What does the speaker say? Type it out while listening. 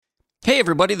Hey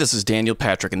everybody, this is Daniel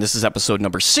Patrick, and this is episode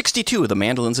number 62 of the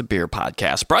Mandolins and Beer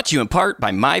podcast, brought to you in part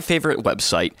by my favorite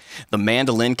website, the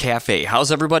Mandolin Cafe. How's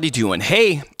everybody doing?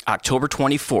 Hey, October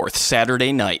 24th,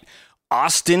 Saturday night,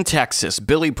 Austin, Texas,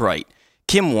 Billy Bright,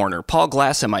 Kim Warner, Paul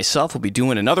Glass, and myself will be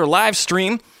doing another live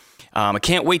stream. I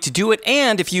can't wait to do it,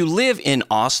 and if you live in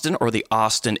Austin or the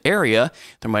Austin area,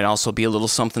 there might also be a little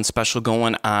something special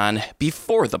going on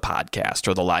before the podcast,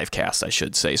 or the live cast, I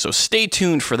should say, so stay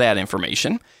tuned for that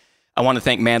information. I want to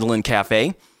thank Mandolin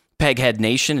Cafe, Peghead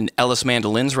Nation, and Ellis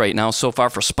Mandolins right now so far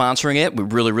for sponsoring it. We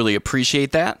really, really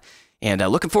appreciate that, and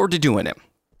looking forward to doing it.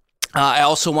 I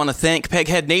also want to thank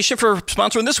Peghead Nation for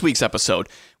sponsoring this week's episode.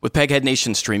 With Peghead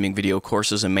Nation streaming video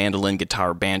courses in mandolin,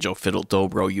 guitar, banjo, fiddle,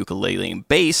 dobro, ukulele, and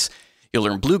bass, you'll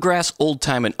learn bluegrass,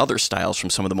 old-time, and other styles from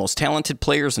some of the most talented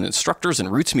players and instructors in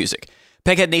roots music.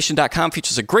 PegheadNation.com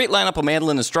features a great lineup of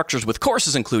mandolin instructors with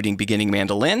courses including beginning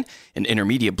mandolin and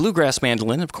intermediate bluegrass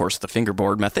mandolin, of course, the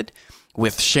fingerboard method,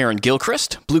 with Sharon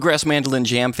Gilchrist, bluegrass mandolin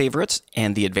jam favorites,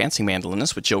 and the advancing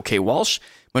mandolinist with Joe K. Walsh,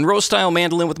 Monroe-style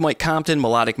mandolin with Mike Compton,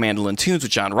 melodic mandolin tunes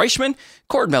with John Reichman,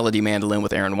 chord melody mandolin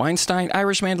with Aaron Weinstein,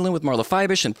 Irish mandolin with Marla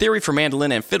Fibish, and theory for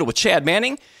mandolin and fiddle with Chad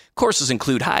Manning. Courses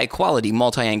include high-quality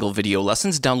multi-angle video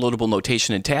lessons, downloadable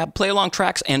notation and tab, play-along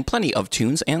tracks, and plenty of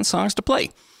tunes and songs to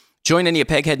play. Join any of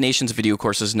Peghead Nation's video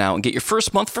courses now and get your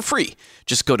first month for free.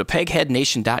 Just go to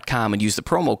pegheadnation.com and use the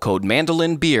promo code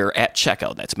MandolinBeer at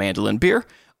checkout. That's Mandolin Beer,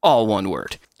 all one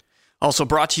word. Also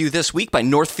brought to you this week by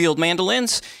Northfield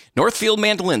Mandolins. Northfield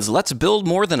Mandolins, let's build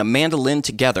more than a mandolin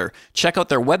together. Check out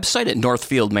their website at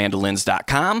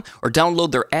northfieldmandolins.com or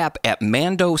download their app at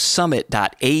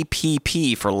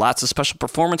mandosummit.app for lots of special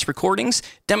performance recordings,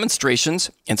 demonstrations,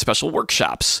 and special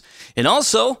workshops. And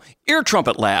also, Ear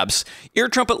Trumpet Labs. Ear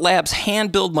Trumpet Labs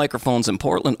hand-build microphones in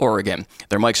Portland, Oregon.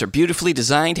 Their mics are beautifully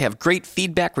designed, have great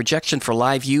feedback rejection for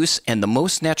live use, and the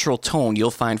most natural tone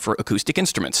you'll find for acoustic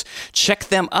instruments. Check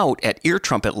them out at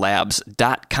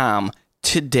eartrumpetLabs.com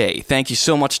today. Thank you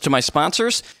so much to my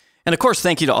sponsors. And of course,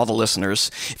 thank you to all the listeners.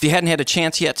 If you hadn't had a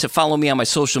chance yet to follow me on my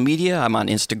social media, I'm on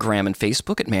Instagram and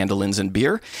Facebook at Mandolins and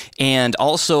Beer. And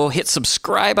also hit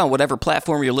subscribe on whatever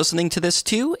platform you're listening to this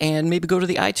to, and maybe go to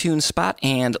the iTunes spot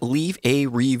and leave a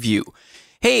review.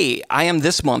 Hey, I am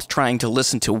this month trying to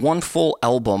listen to one full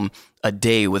album a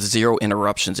day with zero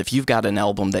interruptions. If you've got an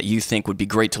album that you think would be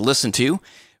great to listen to,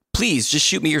 please just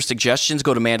shoot me your suggestions.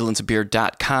 Go to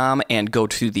mandolinsandbeer.com and go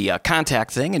to the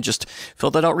contact thing and just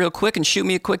fill that out real quick and shoot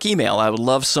me a quick email. I would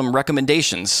love some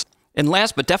recommendations. And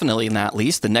last but definitely not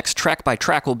least, the next Track by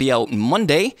Track will be out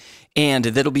Monday, and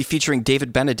that'll be featuring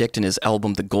David Benedict and his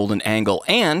album The Golden Angle,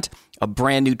 and a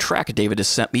brand new track David has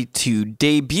sent me to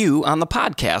debut on the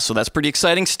podcast, so that's pretty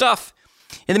exciting stuff.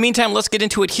 In the meantime, let's get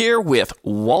into it here with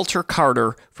Walter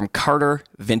Carter from Carter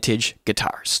Vintage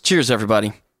Guitars. Cheers,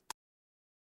 everybody.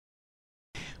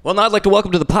 Well, now I'd like to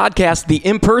welcome to the podcast the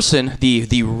in-person,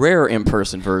 the rare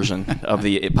in-person version of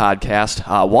the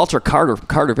podcast, Walter Carter,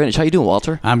 Carter Vintage. How you doing,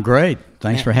 Walter? I'm great.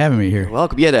 Thanks for having me here. You're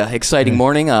welcome. You had an exciting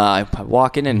morning. I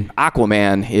walk in and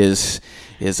Aquaman is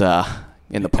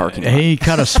in the parking lot. He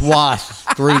cut a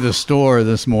swath through the store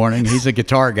this morning. He's a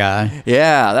guitar guy.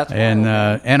 Yeah, that's and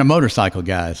a motorcycle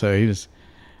guy. So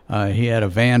he had a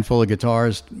van full of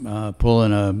guitars,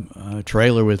 pulling a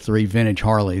trailer with 3 vintage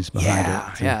Harleys behind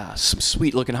it. So, yeah, some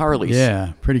sweet-looking Harleys.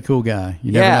 Yeah, pretty cool guy.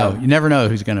 You never know. You never know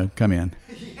who's going to come in.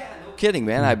 Yeah, no kidding,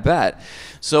 man. I bet.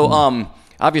 So,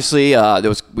 obviously,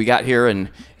 we got here and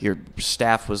your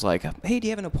staff was like, "Hey, do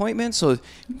you have an appointment?" So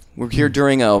we're here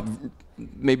during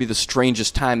maybe the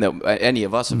strangest time that any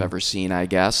of us have ever seen, I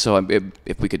guess. So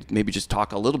if we could maybe just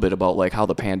talk a little bit about like how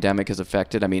the pandemic has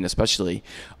affected, I mean, especially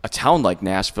a town like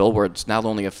Nashville, where it's not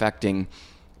only affecting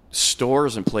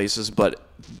stores and places, but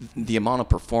the amount of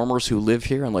performers who live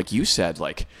here. And like you said,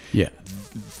 like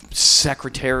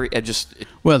secretary,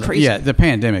 crazy. Yeah, the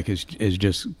pandemic has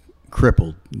just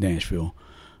crippled Nashville.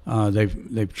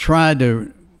 They've tried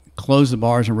to close the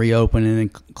bars and reopen and then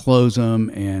close them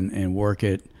and work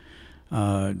it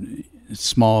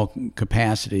small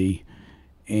capacity,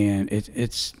 and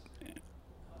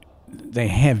they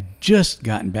have just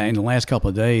gotten back in the last couple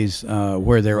of days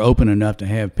where they're open enough to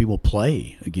have people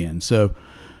play again. So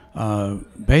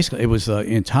basically, it was the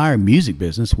entire music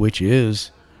business, which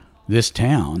is this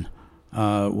town,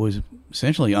 was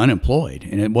essentially unemployed,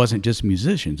 and it wasn't just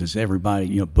musicians; it's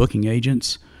everybody, booking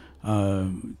agents,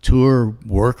 tour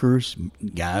workers,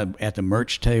 guy at the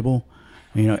merch table.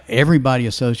 Everybody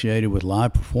associated with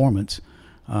live performance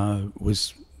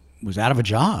was out of a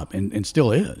job and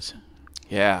still is.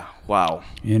 Yeah, wow.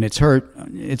 And it's hurt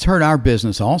our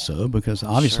business also, because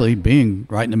obviously being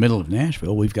right in the middle of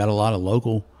Nashville, we've got a lot of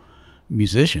local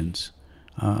musicians.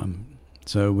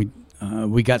 So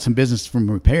we got some business from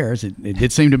repairs. It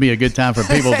did seem to be a good time for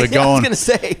people to go on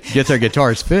get their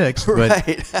guitars fixed.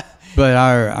 Right. But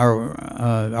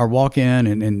our walk-in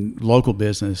and local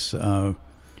business,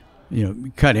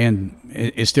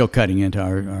 is still cutting into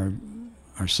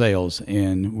our sales,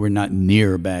 and we're not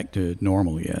near back to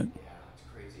normal yet.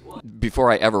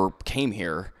 Before I ever came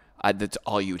here, that's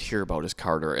all you'd hear about is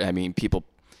Carter. I mean, people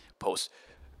post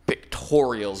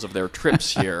pictorials of their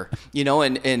trips here,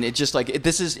 and it's just like,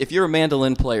 this is, if you're a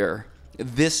mandolin player,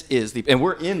 this is and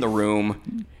we're in the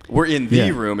room. We're in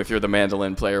the room if you're the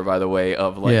mandolin player, by the way,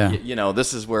 of like,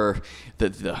 this is where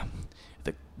the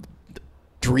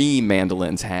dream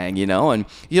mandolins hang, and,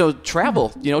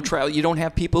 travel, you don't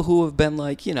have people who have been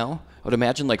like, I would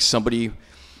imagine like somebody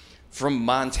from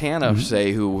Montana,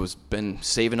 say, who has been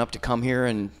saving up to come here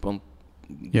and,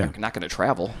 not going to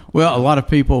travel. Well, a lot of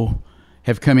people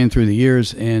have come in through the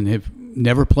years and have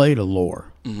never played a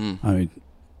lore. Mm-hmm. I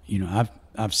mean,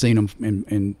 I've seen them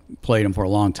and played them for a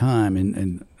long time,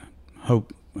 and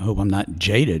hope I'm not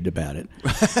jaded about it.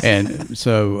 And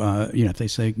so, if they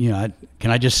say,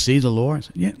 can I just see the lore? I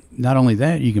say, yeah. Not only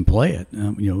that, you can play it.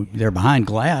 They're behind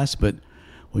glass, but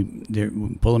we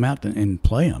pull them out and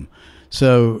play them.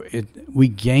 So we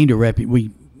gained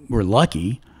we were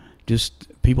lucky. Just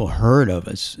people heard of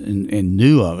us and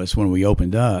knew of us when we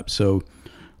opened up. So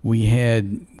we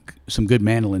had some good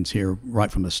mandolins here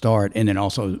right from the start, and then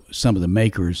also some of the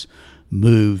makers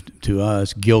moved to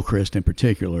us, Gilchrist in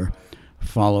particular,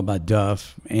 followed by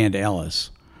Duff and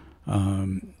Ellis,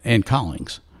 and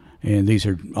Collings. And these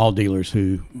are all dealers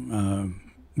who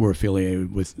were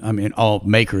affiliated with, all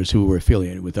makers who were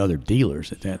affiliated with other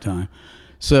dealers at that time.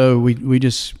 So we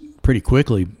just pretty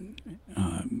quickly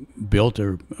built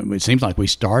it seems like we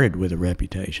started with a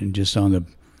reputation just on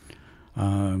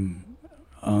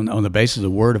the basis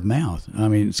of word of mouth. I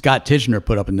mean, Scott Tichenor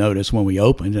put up a notice when we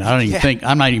opened, and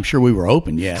I'm not even sure we were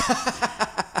open yet.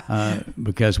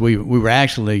 Because we were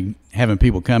actually having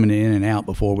people coming in and out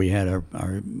before we had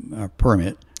our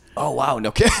permit. Oh, wow,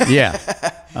 no kidding. Yeah.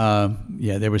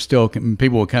 There was still,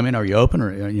 people would come in, are you open,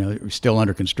 or, still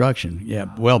under construction? Yeah,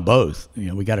 well, both.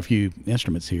 We got a few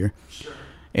instruments here. Sure.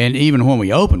 And even when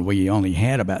we opened, we only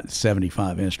had about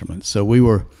 75 instruments. So we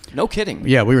were... No kidding.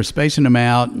 Yeah, we were spacing them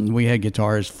out, and we had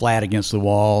guitars flat against the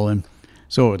wall, and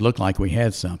so it looked like we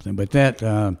had something. But that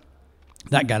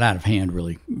got out of hand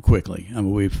really quickly. I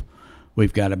mean,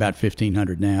 we've got about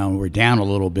 1,500 now, and we're down a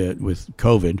little bit with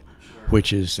COVID,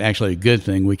 which is actually a good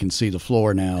thing. We can see the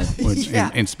floor now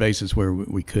in spaces where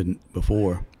we couldn't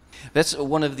before. That's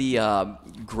one of the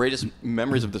greatest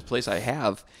memories of this place I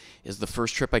have, is the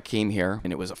first trip I came here,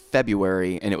 and it was a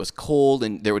February, and it was cold,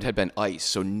 and there had been ice,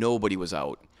 so nobody was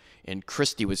out. And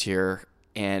Christy was here,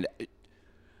 and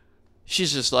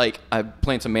she's just like, I'm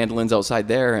playing some mandolins outside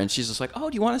there, and she's just like, oh,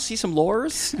 do you want to see some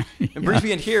lores? And brings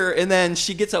me in here, and then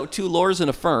she gets out 2 lores and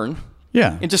a fern.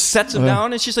 Yeah. And just sets them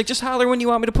down, and she's like, just holler when you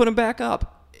want me to put them back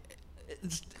up.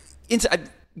 I've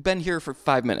been here for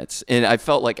 5 minutes, and I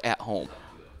felt like at home.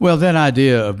 Well, that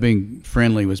idea of being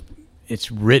friendly it's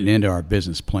written into our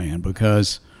business plan,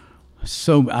 because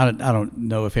I don't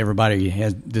know if everybody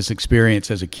has this experience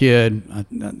as a kid.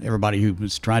 Everybody who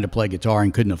was trying to play guitar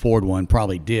and couldn't afford one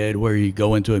probably did, where you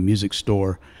go into a music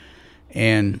store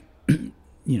and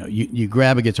you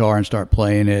grab a guitar and start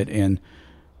playing it, and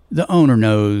the owner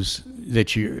knows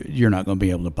that you're not going to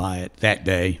be able to buy it that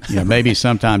day. Maybe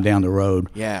sometime down the road.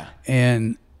 Yeah.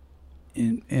 And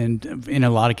in a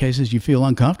lot of cases, you feel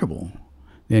uncomfortable.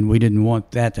 And we didn't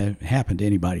want that to happen to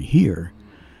anybody here.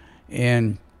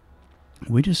 And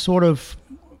we just sort of,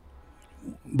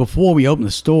 before we opened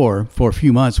the store, for a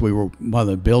few months, while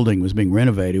the building was being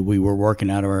renovated, we were working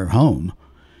out of our home.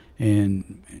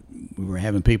 And we were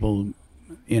having people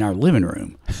in our living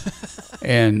room.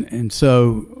 and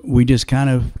so we just kind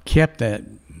of kept that,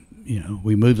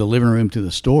 we moved the living room to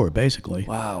the store, basically.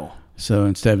 Wow. So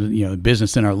instead of,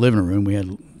 business in our living room, we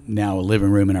had now a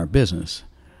living room in our business.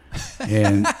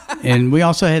 And we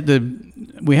also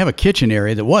we have a kitchen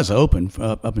area that was open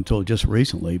up until just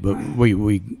recently, but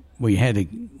we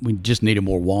just needed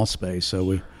more wall space,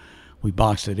 so we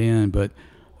boxed it in. But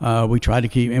we tried to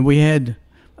keep, and we had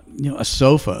a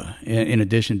sofa in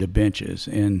addition to benches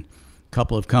and a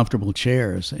couple of comfortable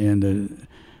chairs, and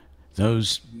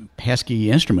those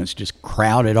pesky instruments just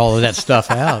crowded all of that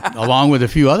stuff out, along with a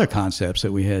few other concepts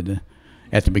that we had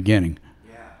at the beginning.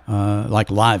 Like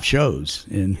live shows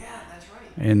and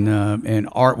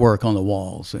artwork on the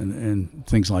walls and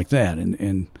things like that,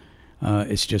 and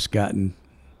it's just gotten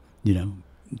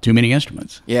too many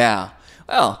instruments. Yeah.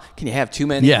 Well, can you have too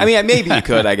many? Yeah. I mean, maybe you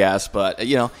could, I guess, but and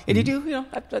you do,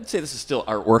 I'd say this is still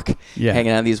artwork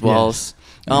hanging on these walls.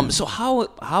 So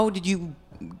how did you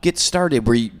get started?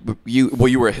 Were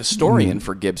you were a historian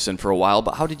for Gibson for a while,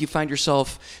 but how did you find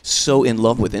yourself so in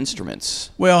love with instruments?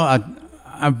 Well,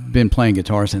 I've been playing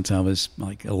guitar since I was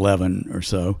like 11 or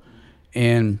so,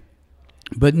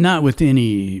 but not with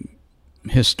any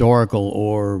historical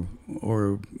or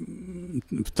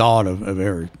thought of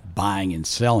ever buying and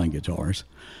selling guitars.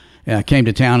 And I came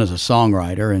to town as a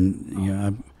songwriter, and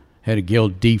I had a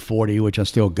Guild D40, which I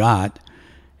still got,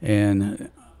 and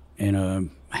a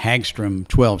Hagstrom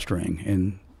 12-string,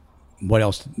 and what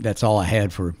else? That's all I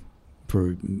had for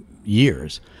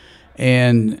years.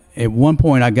 And at one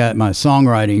point, my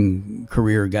songwriting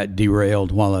career got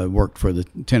derailed while I worked for the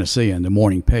Tennessean, the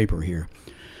morning paper here.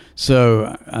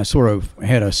 So I sort of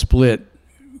had a split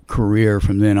career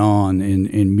from then on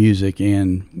in music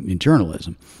and in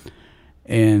journalism.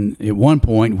 And at one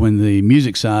point, when the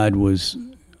music side was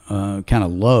kind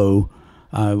of low,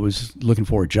 I was looking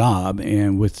for a job,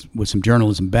 and with some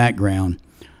journalism background,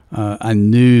 I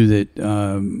knew that,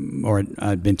 or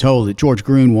I'd been told that George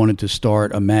Gruen wanted to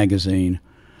start a magazine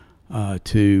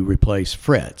to replace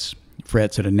Fretz.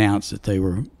 Fretz had announced that they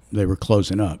were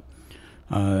closing up.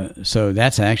 So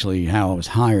that's actually how I was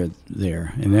hired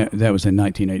there, and that was in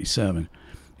 1987.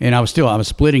 And I was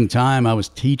splitting time. I was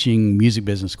teaching music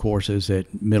business courses at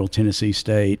Middle Tennessee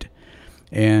State,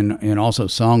 and also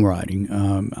songwriting.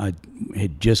 I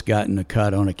had just gotten a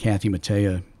cut on a Kathy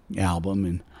Mattea album,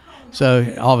 and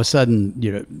so all of a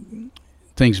sudden,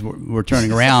 things were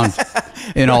turning around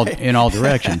in all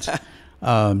directions.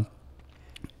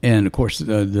 And of course,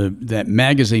 that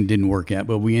magazine didn't work out,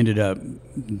 but we ended up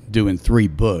doing 3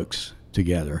 books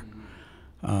together.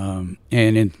 And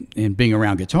in being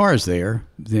around guitars there,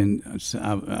 then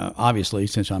obviously,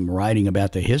 since I'm writing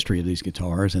about the history of these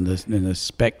guitars and the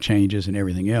spec changes and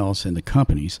everything else and the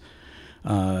companies,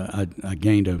 I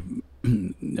gained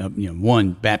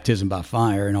one baptism by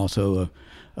fire, and also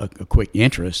a quick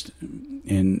interest,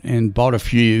 and bought a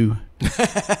few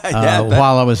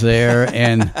while I was there.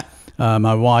 And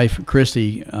my wife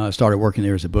Christy started working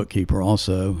there as a bookkeeper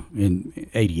also in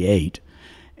 '88,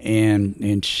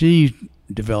 and she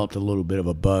developed a little bit of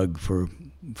a bug for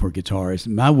guitars.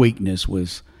 My weakness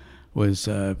was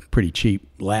pretty cheap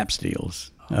lap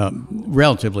steels,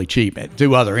 relatively cheap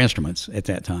to other instruments at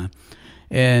that time.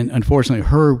 And unfortunately,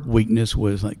 her weakness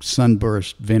was like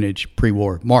sunburst vintage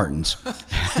pre-war Martins.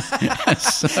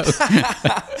 So,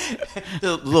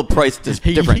 a little price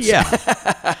difference. Yeah.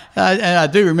 And I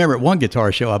do remember at one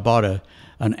guitar show, I bought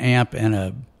an amp and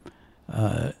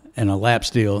a lap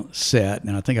steel set,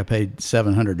 and I think I paid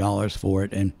 $700 for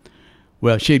it. And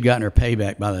well, she had gotten her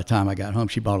payback by the time I got home.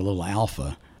 She bought a little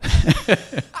Alpha.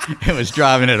 It was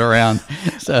driving it around,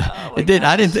 so it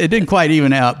didn't quite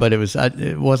even out, but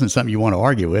it wasn't something you want to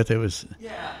argue with.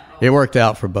 It worked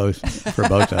out for both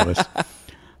of us.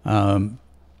 And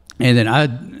then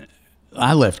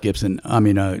I left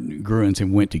Gruen's,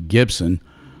 and went to Gibson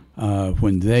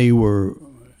when they were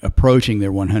approaching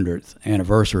their 100th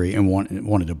anniversary and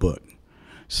wanted a book.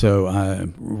 So I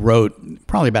wrote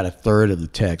probably about a third of the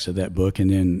text of that book,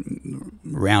 and then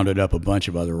rounded up a bunch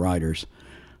of other writers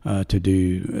to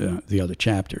do the other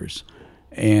chapters,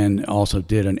 and also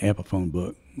did an Epiphone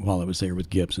book while I was there with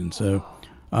Gibson. So,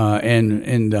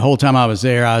 and the whole time I was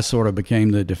there, I sort of became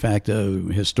the de facto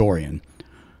historian.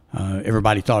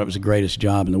 Everybody thought it was the greatest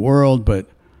job in the world, but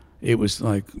it was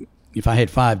like, if I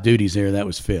had 5 duties there, that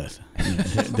was 5th.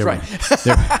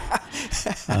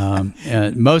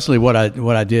 Mostly what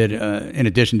I did, in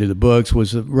addition to the books,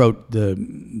 was wrote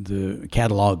the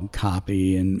catalog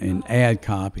copy and ad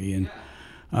copy, and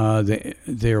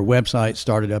their website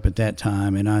started up at that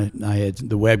time, and I had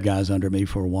the web guys under me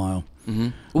for a while.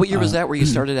 Mm-hmm. What year was that where you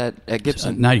started at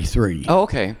Gibson? 93. Oh,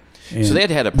 okay. And so they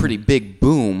had a pretty big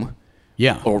boom.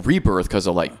 Yeah. Or rebirth because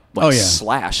of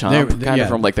Slash, huh?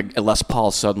 From like the Les Paul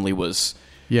suddenly was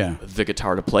the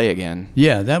guitar to play again.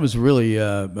 Yeah, that was really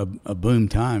a boom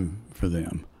time for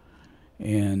them.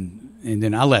 And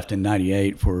then I left in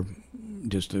 98 for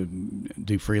just to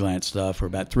do freelance stuff for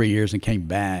about 3 years, and came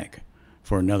back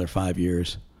for another 5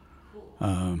 years.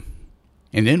 And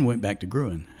then went back to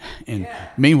Gruen. And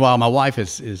meanwhile, my wife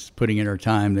is putting in her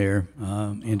time there,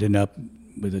 ending up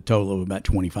with a total of about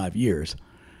 25 years.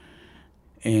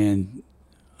 And,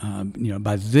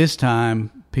 by this time,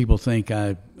 people think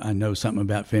I know something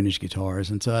about finished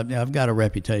guitars. And so I've got a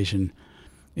reputation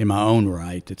in my own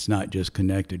right that's not just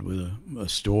connected with a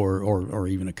store or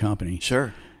even a company.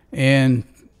 Sure. And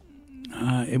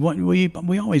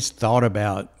we always thought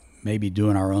about maybe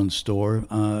doing our own store.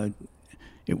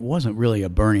 It wasn't really a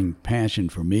burning passion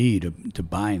for me to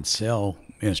buy and sell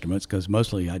instruments, because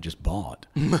mostly I just bought.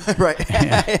 Right.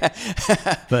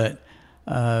 But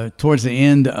towards the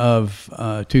end of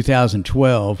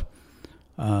 2012,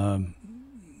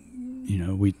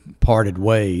 we parted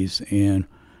ways and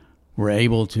were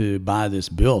able to buy this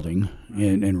building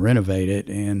and renovate it.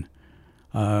 And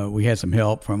we had some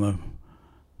help from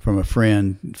a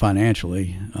friend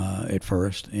financially at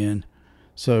first. And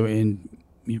so in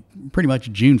pretty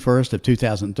much June 1st of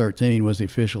 2013 was the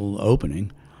official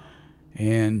opening.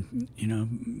 And,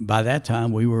 by that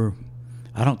time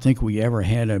I don't think we ever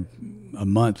had a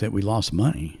month that we lost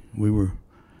money.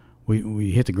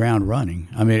 We hit the ground running.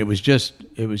 I mean, it was just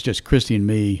Christy and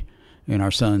me and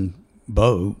our son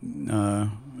Bo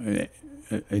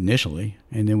initially,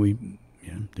 and then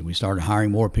we started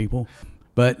hiring more people.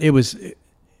 But it was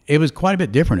quite a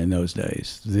bit different in those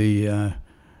days.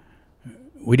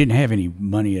 We didn't have any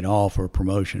money at all for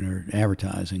promotion or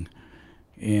advertising,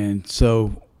 and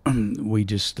so we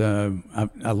just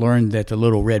I learned that the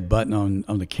little red button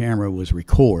on the camera was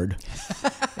record,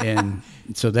 and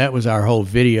so that was our whole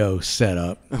video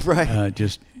setup. Right.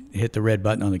 Just hit the red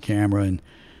button on the camera, and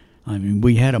I mean,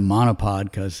 we had a monopod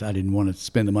because I didn't want to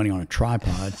spend the money on a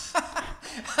tripod.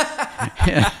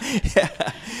 Yeah.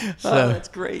 So, that's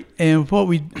great. And what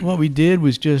we did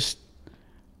was just,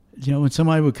 when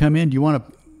somebody would come in,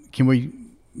 can we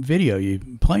video you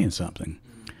playing something?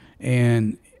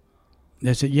 And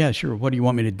they said, yeah, sure. What do you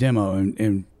want me to demo?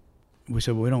 And we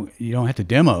said, well, you don't have to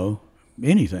demo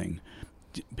anything.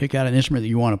 Pick out an instrument that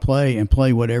you want to play and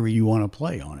play whatever you want to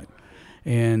play on it.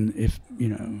 And if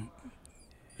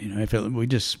we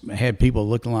just had people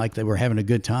looking like they were having a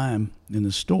good time in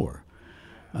the store.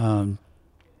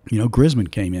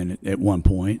 Grisman came in at one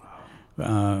point,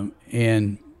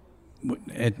 and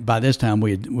by this time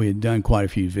we had done quite a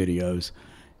few videos,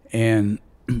 and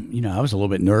I was a little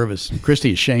bit nervous.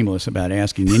 Christy is shameless about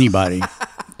asking anybody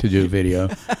to do a video,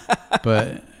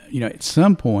 but at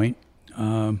some point,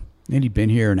 and he'd been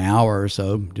here an hour or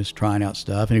so just trying out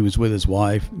stuff, and he was with his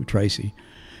wife Tracy,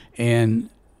 and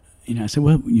I said,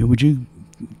 well, would you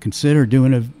consider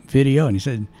doing a video? And he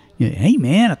said, hey,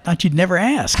 man, I thought you'd never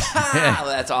ask.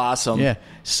 That's awesome. Yeah.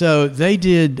 So they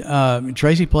did,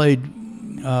 Tracy played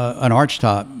an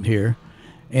archtop here,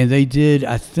 and they did,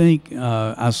 I think,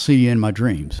 I'll See You in My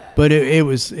Dreams. But it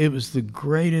was the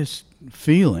greatest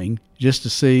feeling just to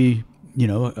see,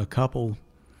 a couple,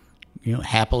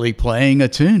 happily playing a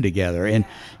tune together. And,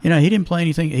 he didn't play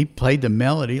anything. He played the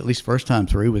melody, at least first time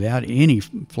through, without any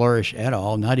flourish at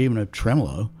all, not even a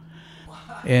tremolo.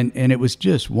 And it was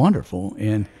just wonderful.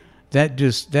 And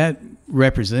that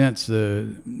represents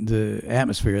the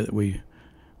atmosphere that we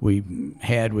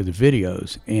had with the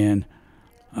videos, and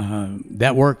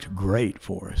that worked great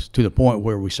for us to the point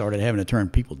where we started having to turn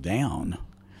people down.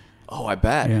 Oh, I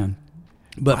bet. Yeah,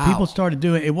 but people started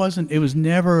doing it. It was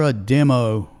never a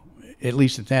demo, at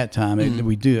least at that time.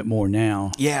 We do it more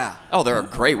now. Yeah. Oh, they're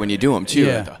great when you do them too.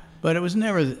 Yeah, but it was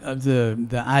never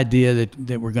the idea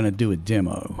that we're going to do a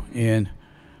demo. And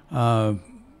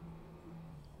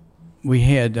we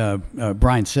had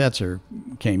Brian Setzer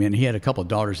came in. He had a couple of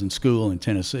daughters in school in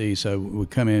Tennessee, so would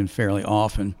come in fairly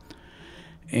often.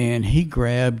 And he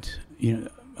grabbed, an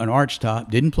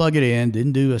archtop, didn't plug it in,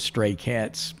 didn't do a Stray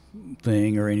Cats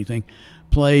thing or anything.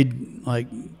 Played like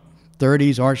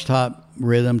 30s archtop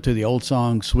rhythm to the old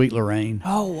song "Sweet Lorraine."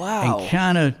 Oh, wow! And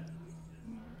kind of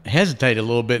hesitated a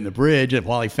little bit in the bridge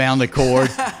while he found the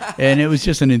chord, and it was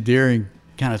just an endearing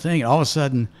kind of thing. And all of a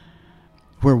sudden,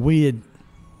 where we had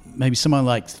maybe someone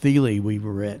like Thiele, we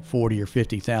were at 40 or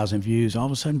 50,000 views. All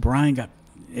of a sudden, Brian got,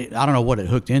 I don't know what it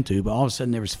hooked into, but all of a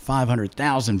sudden there was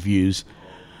 500,000 views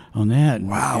on that.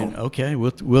 Wow. And okay,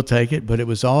 we'll take it. But it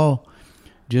was all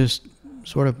just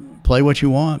sort of play what you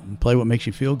want and play what makes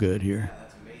you feel good here.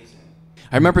 That's amazing.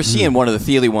 I remember seeing one of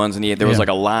the Thiele ones, and there was like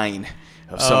a line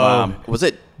of some, was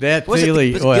it? That was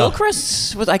Thiele, it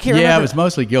Gilchrist? I can't remember. Yeah, it was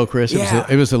mostly Gilchrist. Yeah.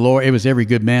 It was every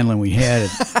good mandolin we had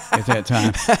at that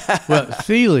time. Well,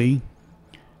 Thiele,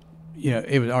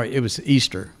 it was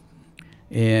Easter,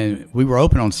 and we were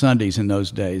open on Sundays in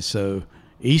those days. So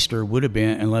Easter would have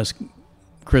been, unless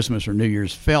Christmas or New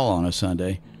Year's fell on a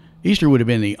Sunday, Easter would have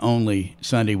been the only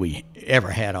Sunday we ever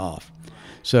had off.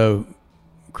 So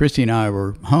Christy and I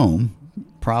were home,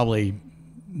 probably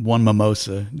one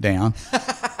mimosa down.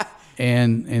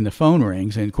 And the phone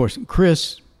rings, and of course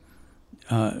Chris,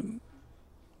 being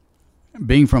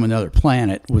from another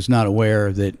planet, was not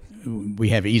aware that we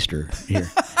have Easter here.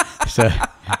 So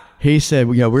he said,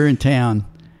 "We're in town.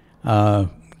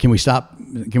 Can we stop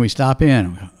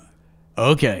in?"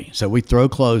 Okay, so we throw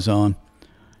clothes on,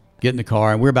 get in the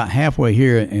car, and we're about halfway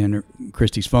here, and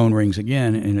Christy's phone rings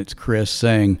again, and it's Chris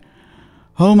saying,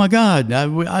 "Oh my God,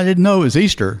 I didn't know it was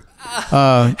Easter.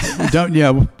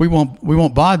 We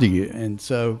won't bother you." And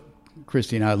so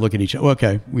Christy and I look at each other.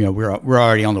 Okay, we're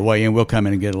already on the way in. We'll come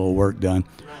in and get a little work done.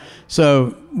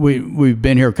 So we've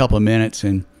been here a couple of minutes,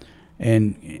 and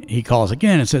he calls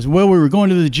again and says, "Well, we were going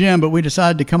to the gym, but we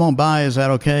decided to come on by. Is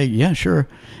that okay?" "Yeah, sure."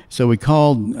 So we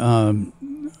called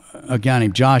a guy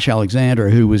named Josh Alexander,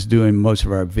 who was doing most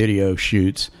of our video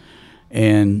shoots,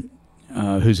 and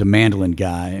who's a mandolin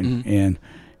guy, and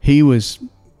he was,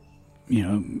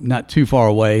 not too far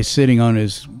away, sitting on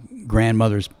his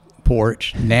grandmother's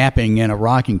porch, napping in a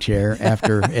rocking chair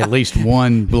after at least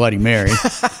one Bloody Mary.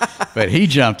 But he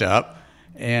jumped up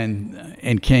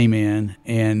and came in,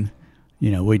 and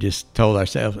we just told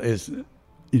ourselves,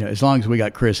 as long as we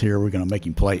got Chris here, we're going to make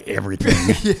him play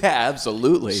everything. Yeah,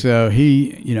 absolutely. So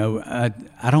he, I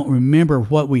don't remember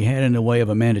what we had in the way of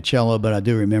a mandocello, but I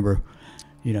do remember,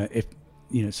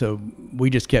 so we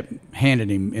just kept handing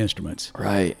him instruments.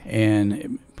 Right.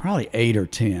 And probably 8 or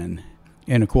 10.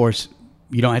 And of course,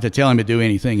 you don't have to tell him to do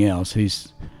anything else.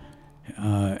 He's,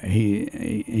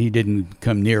 he didn't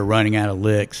come near running out of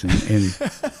licks, and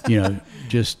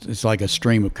just it's like a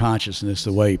stream of consciousness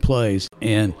the way he plays.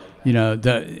 And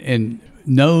the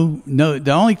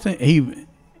only thing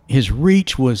his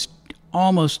reach was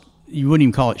almost, you wouldn't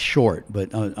even call it short,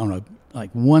 but on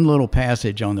one little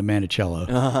passage on the mandocello.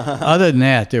 Other than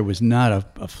that, there was not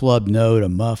a flub note, a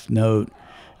muff note,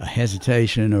 a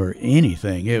hesitation, or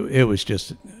anything. It was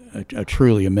just a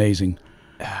truly amazing.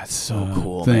 That's so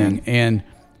cool, thing. Man.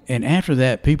 And after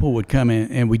that, people would come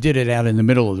in, and we did it out in the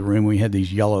middle of the room. We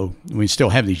still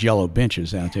have these yellow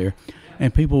benches out there,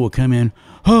 and people would come in.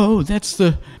 "Oh, that's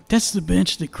the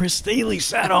bench that Chris Thiele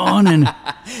sat on," and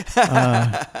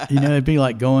it'd be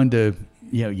like going to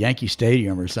Yankee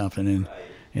Stadium or something,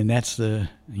 and that's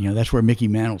that's where Mickey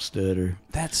Mantle stood. Or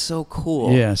that's so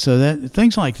cool. Yeah, so that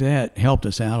things like that helped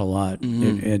us out a lot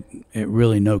at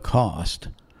really no cost.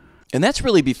 And that's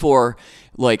really before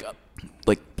like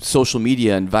social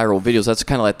media and viral videos. That's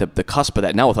kind of like the cusp of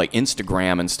that now with like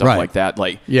Instagram and stuff like that.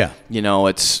 Like, yeah,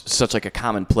 it's such like a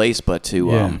common place, but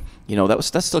to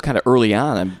that's still kind of early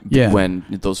on when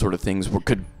those sort of things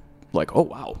could, like, oh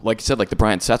wow, like you said, like the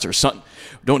Brian Setzer, something,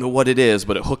 don't know what it is,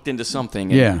 but it hooked into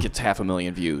something and gets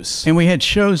 500,000 views. And we had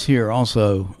shows here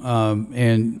also,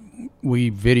 and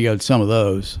we videoed some of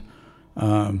those.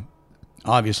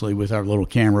 Obviously, with our little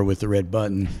camera with the red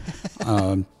button,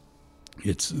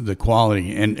 it's the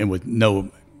quality, and with no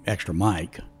extra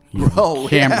mic.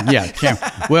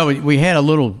 Camera. Well, we had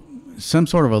some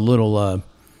sort of a little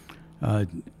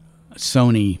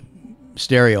Sony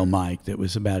stereo mic that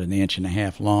was about 1.5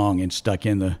 inches long and stuck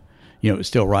in the, it was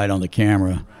still right on the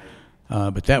camera,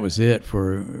 but that was it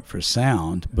for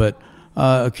sound. But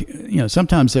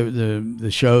sometimes the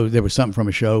show, there was something from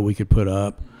a show we could put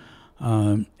up.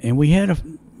 And we had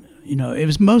it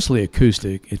was mostly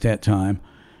acoustic at that time.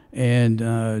 And,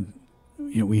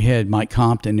 we had Mike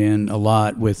Compton in a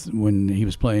lot when he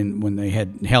was playing, when they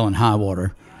had Hell and High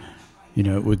Water,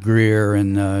 with Greer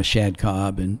and Shad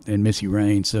Cobb and Missy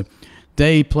Raines. So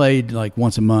they played like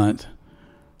once a month,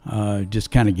 just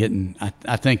kind of getting,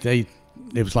 I think it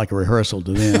was like a rehearsal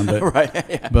to them. But, right.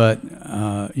 Yeah. But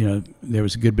there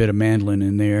was a good bit of mandolin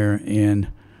in there. And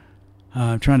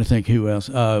I'm trying to think who else.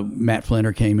 Matt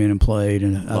Flinter came in and played,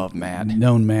 and love Matt. I've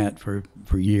known Matt for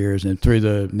years, and through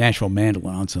the Nashville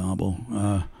Mandolin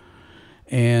Ensemble.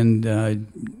 And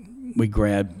we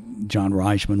grabbed John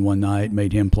Reichman one night,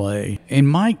 made him play. And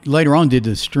Mike later on did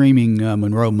the streaming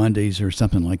Monroe Mondays or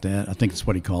something like that. I think that's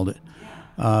what he called it,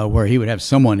 where he would have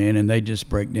someone in, and they'd just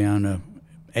break down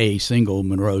a single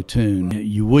Monroe tune.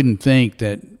 You wouldn't think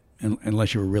that,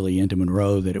 unless you were really into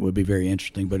Monroe, that it would be very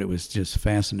interesting, but it was just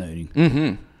fascinating.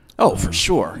 Mm-hmm. Oh, for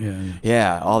sure.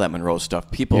 Yeah, all that Monroe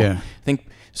stuff. People think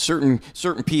certain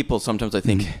people sometimes, I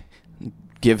think,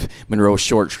 give Monroe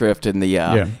short shrift in the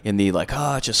like,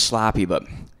 oh, it's just sloppy, but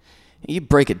you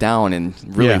break it down and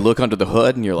really look under the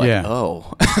hood, and you're like,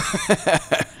 oh.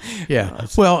 Yeah.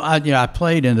 Well, I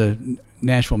played in the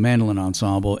Nashville Mandolin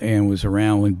Ensemble and was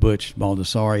around when Butch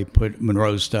Baldessari put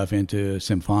Monroe's stuff into a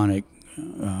symphonic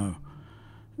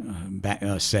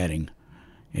setting,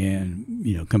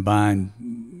 and combined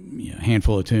a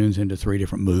handful of tunes into 3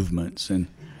 different movements, and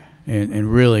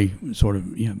really sort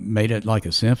of made it like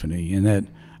a symphony. And that,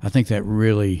 I think, that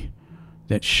really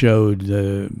showed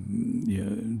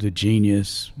the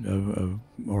genius of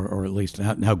or at least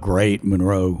how great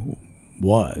Monroe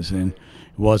was, and it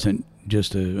wasn't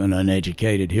just an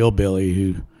uneducated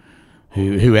hillbilly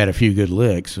who had a few good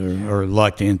licks or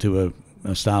lucked into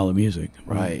a style of music.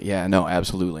 Right. Yeah. No,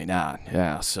 absolutely not.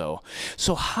 Yeah. So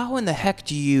how in the heck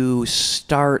do you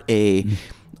start a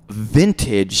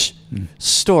vintage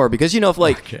store? Because,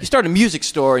 if you start a music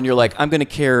store and you're like, I'm going to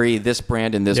carry this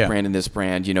brand and this brand and this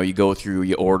brand, you go through,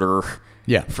 you order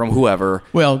from whoever.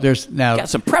 Well, there's now got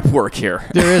some prep work here.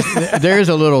 there is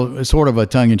a little sort of a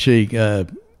tongue-in-cheek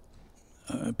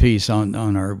piece on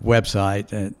our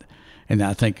website and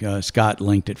I think Scott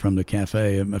linked it from the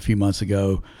cafe a few months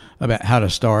ago about how to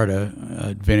start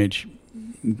a vintage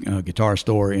guitar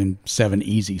store in 7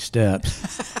 easy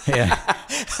steps. Yeah.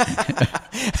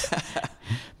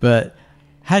 But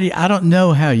I don't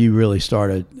know how you really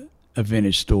started a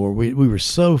vintage store. We were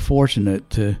so fortunate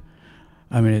to,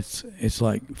 it's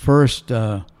like first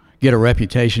get a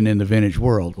reputation in the vintage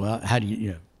world. Well, how do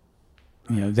you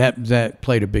that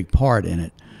played a big part in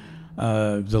it.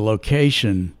 The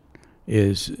location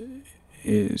is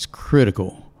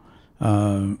critical,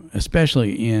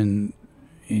 especially in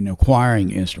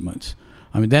acquiring instruments.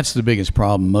 That's the biggest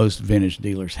problem most vintage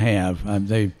dealers have.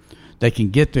 They can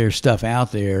get their stuff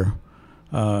out there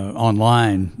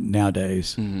online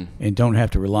nowadays and don't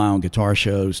have to rely on guitar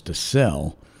shows to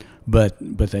sell. But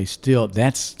they still,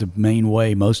 that's the main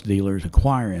way most dealers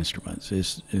acquire instruments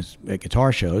is at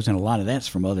guitar shows, and a lot of that's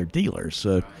from other dealers.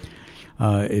 So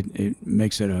it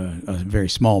makes it a very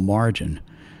small margin.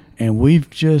 And we've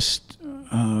just,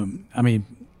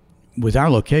 with our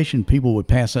location, people would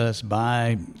pass us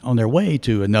by on their way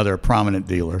to another prominent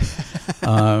dealer.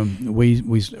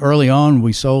 We early on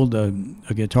we sold a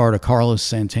guitar to Carlos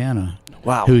Santana.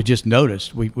 Wow! Who just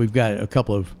noticed we've got a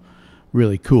couple of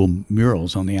really cool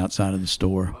murals on the outside of the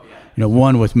store.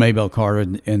 One with Maybelle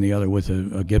Carter and the other with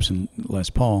a Gibson Les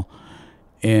Paul.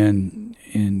 And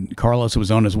Carlos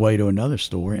was on his way to another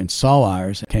store and saw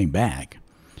ours, came back,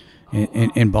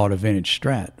 and bought a vintage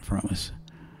Strat from us.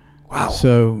 Wow!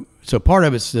 So part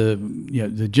of it's the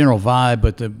the general vibe,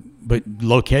 but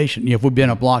location. If we'd been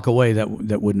a block away, that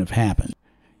wouldn't have happened.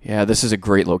 Yeah, this is a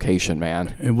great location,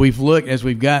 man. And we've looked as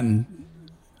we've gotten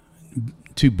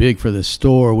too big for the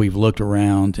store. We've looked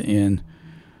around and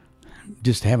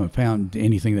just haven't found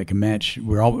anything that can match.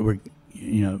 We're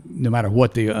no matter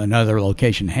what another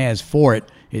location has for it,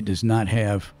 it does not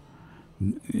have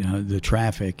the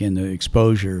traffic and the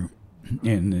exposure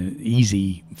and the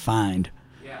easy find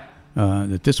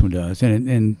that this one does.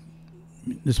 And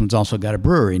this one's also got a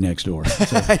brewery next door.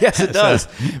 So, yes, it does.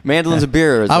 Mandolins of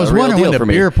beer is I was a real wondering deal when the for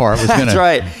me. beer part was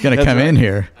going to come in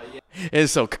here. And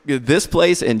so this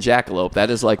place in Jackalope, that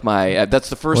is like that's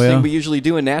the first thing we usually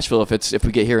do in Nashville if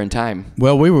we get here in time.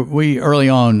 Well, we early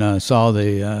on saw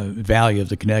the value of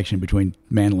the connection between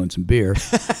mandolins and beer.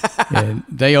 And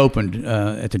they opened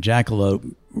at the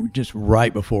Jackalope just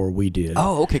right before we did.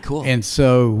 Oh, okay, cool. And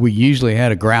so we usually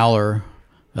had a growler,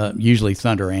 usually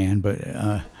Thunder Ann, but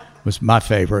was my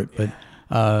favorite. But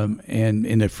and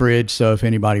in the fridge, so if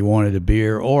anybody wanted a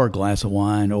beer or a glass of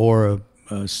wine or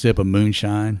a sip of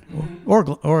moonshine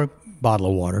or a bottle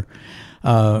of water,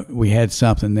 we had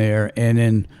something there. And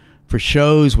then for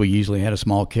shows, we usually had a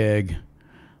small keg.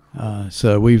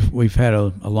 So we've had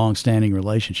a long-standing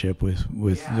relationship with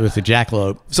the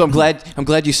Jackalope. So I'm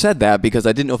glad you said that, because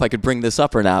I didn't know if I could bring this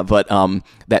up or not. But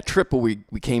that trip where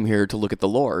we came here to look at the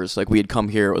Lures, like we had come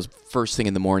here, it was first thing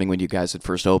in the morning when you guys had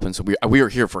first opened. So we were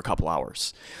here for a couple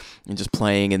hours and just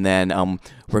playing, and then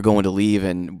we're going to leave,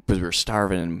 and we were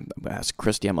starving. And I asked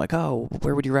Christy, I'm like, oh,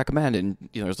 where would you recommend? And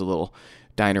there's a little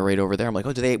diner right over there. I'm like,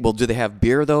 oh, do they have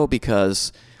beer though?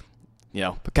 Because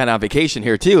kind of on vacation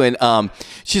here too. And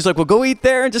she's like, well, go eat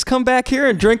there and just come back here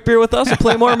and drink beer with us and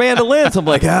play more mandolins. I'm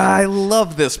like, I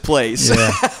love this place.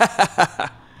 Yeah.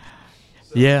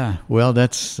 Yeah. Well,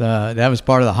 that was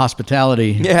part of the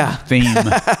hospitality theme.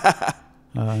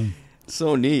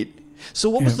 So neat.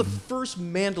 So what was the first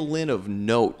mandolin of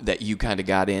note that you kind of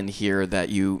got in here that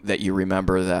you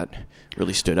remember that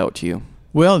really stood out to you?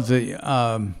 Well,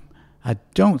 I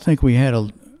don't think we had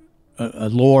a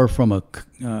lure from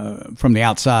the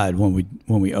outside when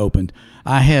we opened.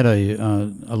 I had a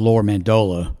lure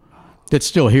mandola that's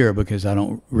still here because I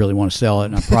don't really want to sell it,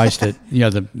 and I priced it.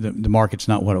 The market's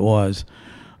not what it was.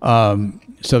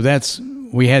 So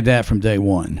we had that from day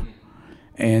one.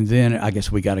 And then I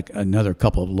guess we got another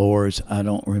couple of lures. I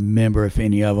don't remember if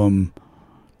any of them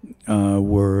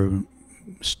were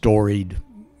storied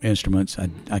instruments.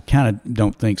 I kind of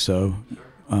don't think so.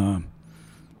 And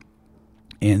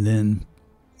then,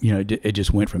 it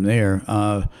just went from there.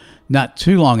 Not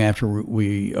too long after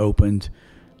we opened,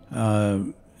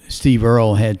 Steve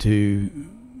Earle had to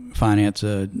finance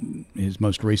his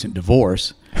most recent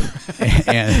divorce,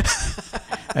 and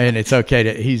it's okay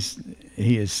that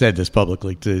he has said this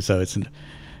publicly too, so it's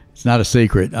not a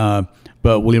secret.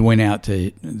 But we went out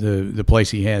to the place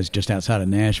he has just outside of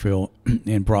Nashville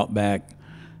and brought back.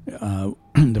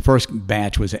 The first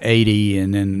batch was 80,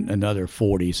 and then another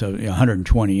 40, so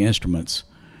 120 instruments.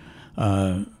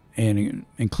 And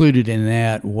included in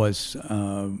that was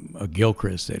a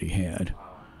Gilchrist that he had.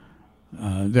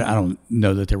 I don't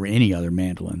know that there were any other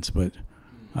mandolins, but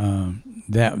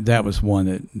that was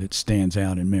one that stands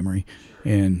out in memory.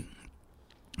 And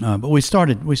but we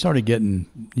started getting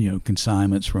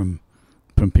consignments from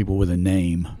people with a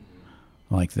name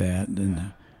like that,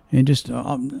 and just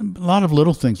a lot of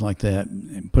little things like that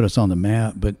put us on the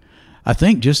map. But I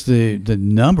think just the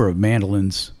number of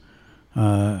mandolins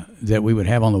that we would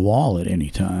have on the wall at any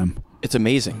time. It's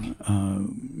amazing.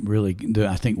 Really,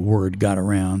 I think word got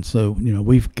around. So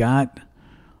we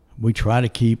try to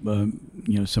keep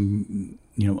some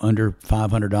under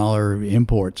 $500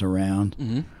 imports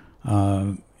around,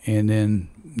 and then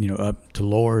up to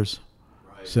lures.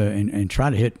 Right. So and try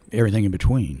to hit everything in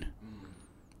between.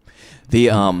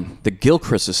 The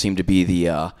Gilchrist seems to be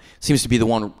the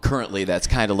one currently that's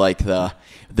kind of like the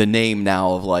name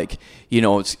now of like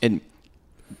it's in.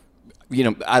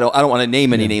 I don't want to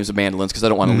name any names of mandolins because I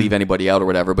don't want to leave anybody out or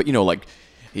whatever. But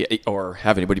or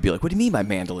have anybody be like, "What do you mean by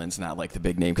mandolin's not like the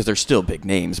big name?" Because they're still big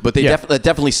names. But that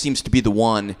definitely seems to be the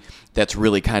one that's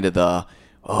really kind of the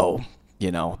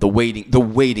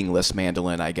waiting list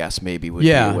mandolin, I guess maybe would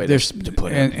be a way to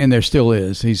put it. And there still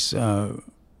is. He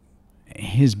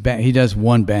does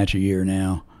one batch a year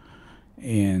now,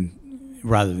 and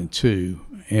rather than two.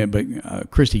 But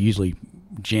Christy usually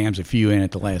jams a few in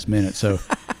at the last minute. So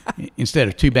instead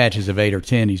of two batches of 8 or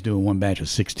 10, he's doing one batch of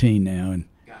 16 now, and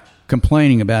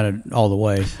complaining about it all the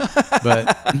way,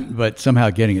 but somehow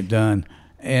getting it done.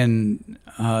 And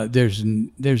there's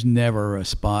never a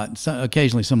spot. So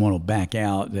occasionally someone will back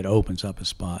out that opens up a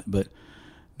spot, but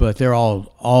they're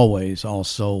always all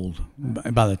sold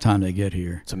by the time they get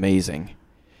here. It's amazing.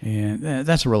 And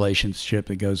that's a relationship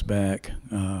that goes back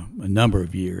a number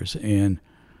of years, and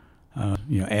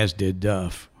as did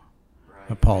Duff,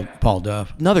 Paul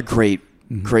Duff. Another great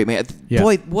man. Yeah.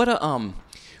 Boy, what a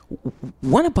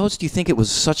whenabouts do you think it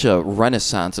was such a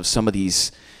renaissance of some of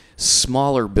these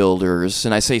smaller builders?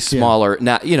 And I say smaller,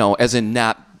 not as in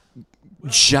not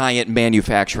giant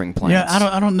manufacturing plants. Yeah,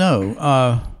 I don't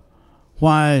know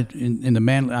why in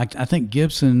the I think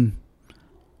Gibson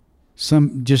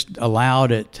just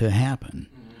allowed it to happen,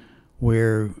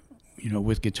 where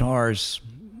with guitars.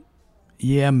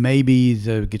 Yeah, maybe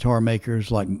the guitar makers,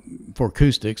 like for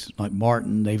acoustics, like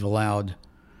Martin, they've allowed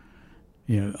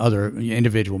other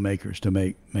individual makers to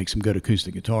make some good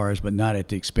acoustic guitars, but not at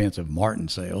the expense of Martin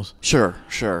sales. Sure.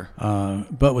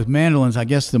 But with mandolins, I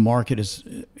guess the market is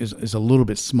a little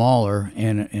bit smaller,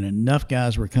 and enough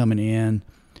guys were coming in,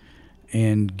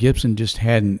 and Gibson just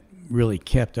hadn't really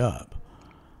kept up.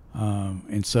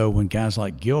 And so when guys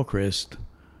like Gilchrist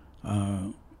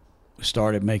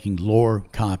started making lore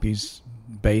copies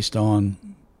based on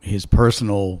his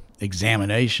personal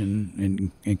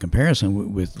examination in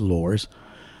comparison with lores,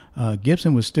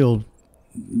 Gibson was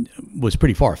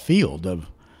pretty far afield of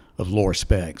lore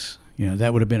specs.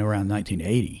 That would have been around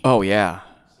 1980. Oh yeah,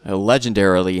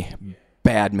 legendarily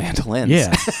bad mandolins.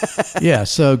 Yeah.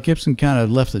 So Gibson kind of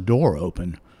left the door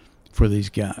open for these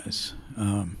guys.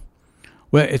 Well,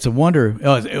 it's a wonder.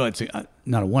 It's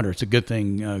not a wonder. It's a good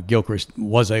thing Gilchrist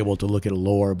was able to look at a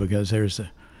lore, because there's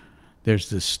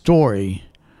this story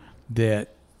that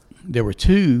there were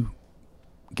two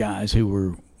guys who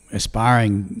were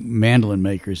aspiring mandolin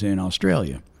makers in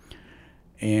Australia,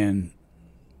 and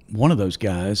one of those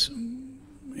guys,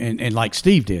 and like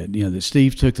Steve did, that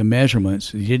Steve took the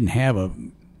measurements. He didn't have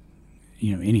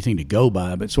anything to go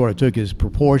by, but sort of took his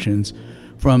proportions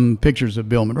from pictures of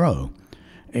Bill Monroe.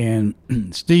 And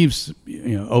Steve's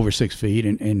over 6 feet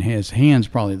and has hands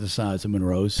probably the size of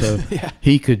Monroe's, so yeah.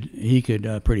 he could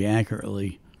pretty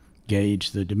accurately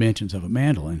gauge the dimensions of a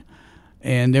mandolin.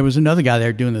 And there was another guy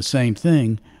there doing the same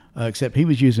thing, except he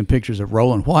was using pictures of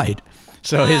Roland White.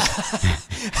 So his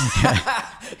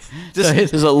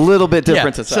there's a little bit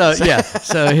difference in size.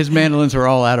 So his mandolins are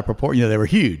all out of proportion. They were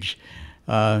huge.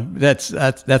 That's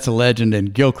a legend,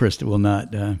 and Gilchrist will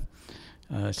not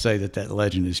say that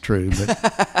legend is true,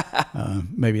 but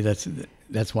maybe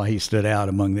that's why he stood out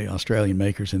among the Australian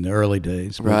makers in the early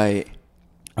days. But, right.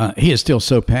 He is still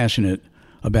so passionate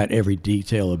about every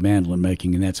detail of mandolin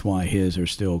making, and that's why his are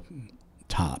still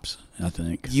tops, I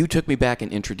think. You took me back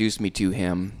and introduced me to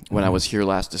him when I was here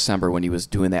last December when he was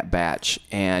doing that batch,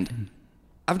 and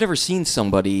I've never seen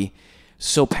somebody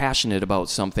so passionate about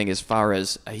something as far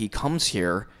as he comes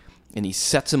here and he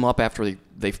sets them up after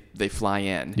they fly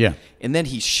in. Yeah. And then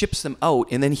he ships them out,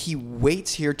 and then he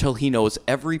waits here till he knows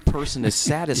every person is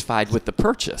satisfied with the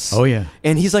purchase. Oh, yeah.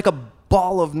 And he's like a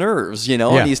ball of nerves, Yeah.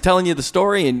 and he's telling you the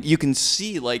story, and you can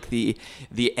see like the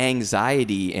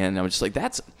anxiety, and I'm just like,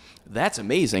 that's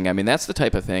amazing. I mean, that's the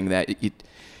type of thing that it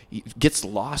gets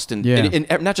lost in,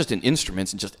 not just in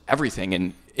instruments, and just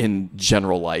everything in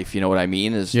general life. You know what I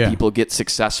mean? Is people get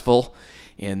successful,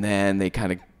 and then they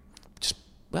kind of just,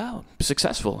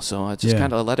 successful. So I just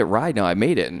kind of let it ride. Now I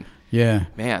made it. And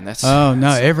man, that's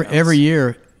every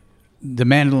year the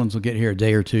Mandolins will get here a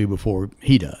day or two before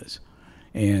he does,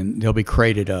 and they'll be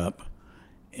crated up,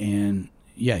 and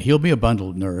he'll be a bundle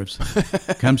of nerves.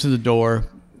 Comes to the door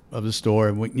of the store,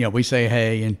 and we say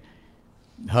hey and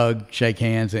hug, shake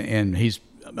hands, and he's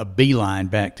a beeline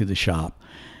back to the shop,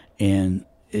 and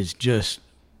it's just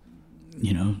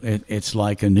it's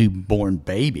like a newborn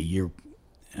baby. You're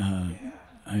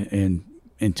and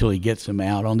until he gets them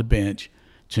out on the bench,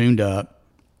 tuned up,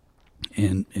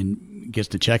 and gets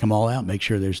to check them all out, make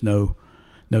sure there's no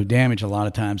damage. A lot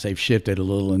of times they've shifted a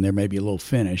little, and there may be a little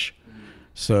finish,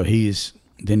 so he's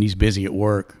busy at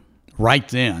work right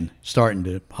then, starting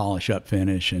to polish up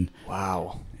finish, and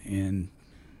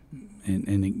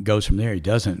and it goes from there.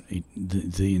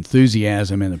 The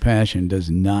enthusiasm and the passion does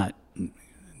not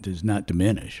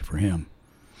diminish for him.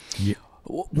 Yeah.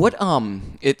 What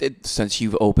since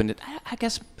you've opened it, I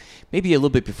guess maybe a little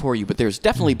bit before you, but there's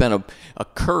definitely been a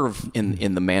curve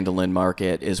in the mandolin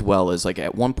market, as well as like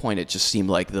at one point it just seemed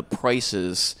like the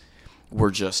prices were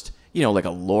just, like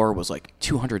a lure was like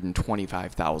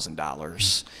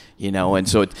 $225,000, and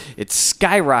so it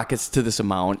skyrockets to this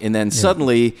amount, and then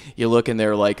suddenly you look and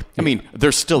they're like, I mean,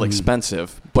 they're still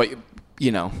expensive, but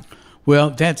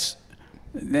Well, that's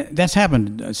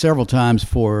happened several times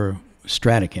for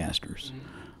Stratocasters.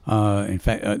 In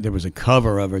fact, there was a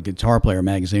cover of a Guitar Player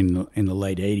magazine in the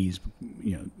late '80s,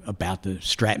 about the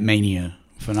Stratmania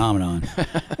phenomenon,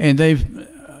 and they've,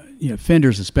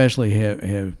 Fenders especially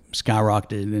have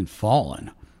skyrocketed and then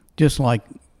fallen, just like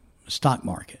stock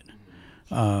market,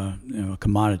 a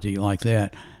commodity like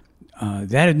that.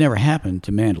 That had never happened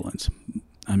to mandolins.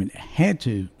 I mean, it had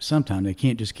to sometime. They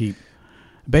can't just keep.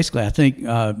 Basically, I think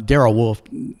Darrell Wolf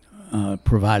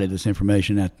provided this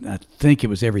information. I think it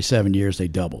was every 7 years they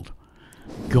doubled,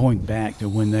 going back to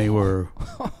when they were,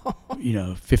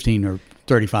 $1,500 or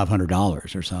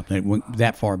 $3,500 or something. It went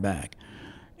that far back,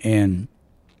 and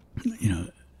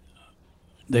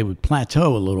they would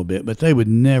plateau a little bit, but they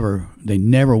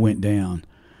never went down.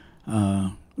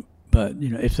 But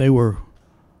if they were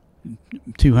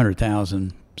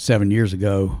 200,000 7 years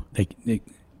ago, they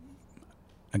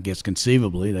I guess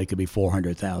conceivably they could be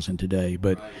 400,000 today,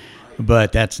 but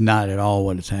that's not at all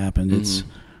what has happened. It's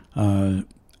I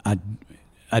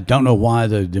don't know why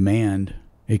the demand.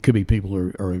 It could be people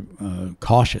are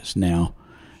cautious now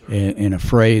and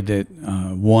afraid that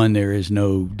one, there is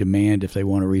no demand if they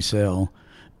want to resell,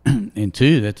 and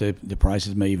two, that the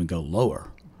prices may even go lower.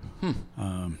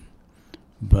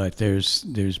 But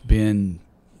there's been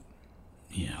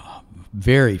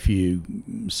very few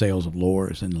sales of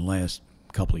lures in the last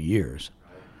couple of years.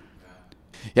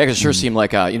 Yeah, because it sure seemed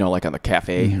like like on the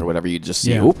cafe or whatever, you just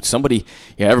see, somebody,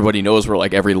 everybody knows where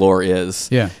like every lure is.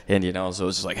 Yeah, and so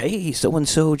it's just like, hey, so and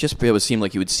so. Just it would seem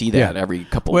like you would see that every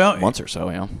couple of months or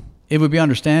so. It would be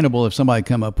understandable if somebody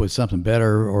come up with something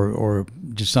better or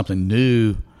just something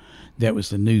new that was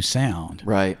the new sound,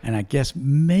 right? And I guess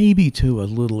maybe to a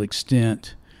little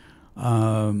extent,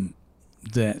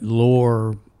 that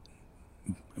lure,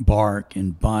 bark,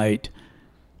 and bite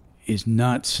is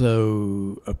not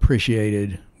so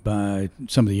appreciated by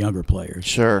some of the younger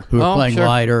players, who are playing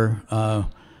lighter.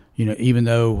 Even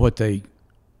though what they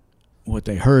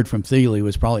heard from Thiele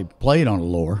was probably played on a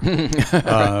lure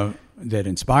that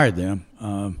inspired them,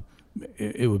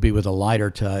 it would be with a lighter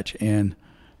touch, and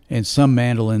some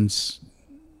mandolins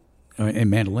and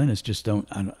mandolinists just don't.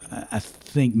 I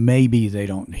think maybe they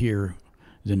don't hear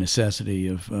the necessity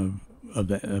of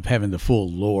having the full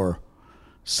lure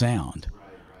sound.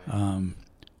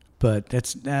 But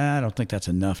I don't think that's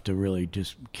enough to really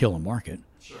just kill a market.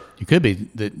 Sure. It could be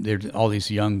that there's all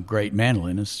these young, great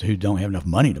mandolinists who don't have enough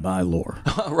money to buy a lure.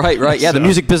 Right. Yeah, so, the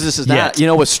music business is not,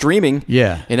 with streaming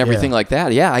and everything like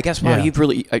that. Yeah, I guess, you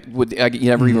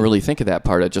never even really think of that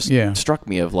part. It just struck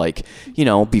me of like,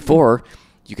 before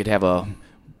you could have a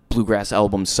bluegrass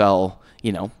album sell,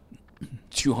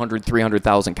 200,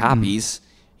 300,000 copies,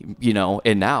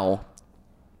 and now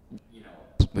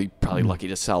we're probably lucky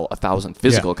to sell 1,000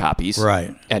 physical copies,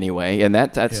 right? Anyway, and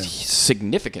that's a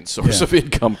significant source of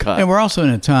income cut. And we're also in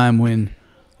a time when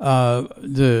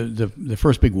The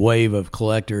first big wave of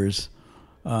collectors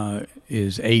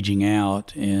is aging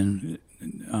out, and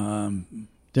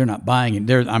they're not buying it.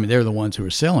 They're the ones who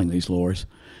are selling these lures,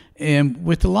 and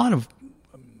with a lot of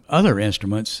other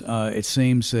instruments, it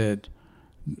seems that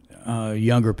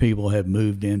younger people have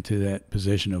moved into that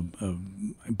position of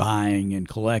buying and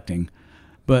collecting,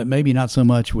 but maybe not so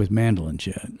much with mandolins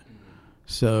yet.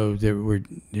 So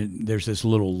there's this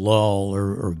little lull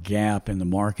or gap in the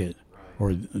market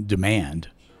or demand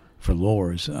for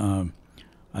lures.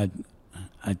 I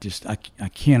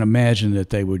can't imagine that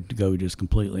they would go just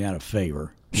completely out of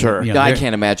favor. Sure, I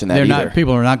can't imagine that either.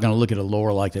 People are not going to look at a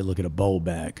lure like they look at a bowl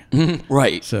bag.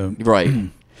 Right. So right.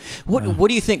 What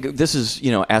do you think? This is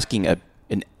asking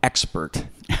an expert.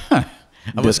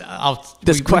 This question.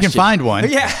 We can find one.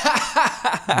 Yeah.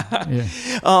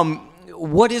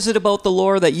 What is it about the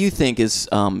lore that you think is,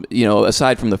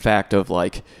 aside from the fact of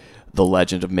like the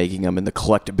legend of making them and the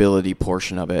collectability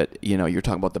portion of it, you're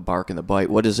talking about the bark and the bite.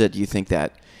 What is it you think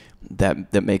that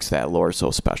makes that lore so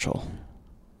special?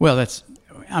 Well,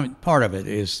 part of it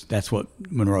is that's what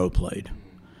Monroe played.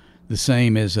 The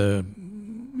same as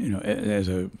as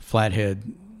a flathead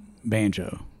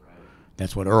banjo.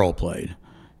 That's what Earl played.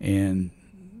 And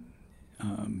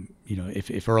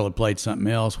if Earl had played something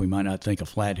else, we might not think a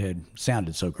flathead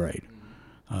sounded so great.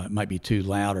 It might be too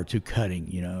loud or too cutting,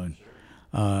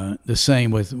 And the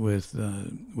same with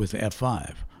the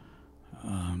F5.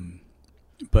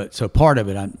 But so part of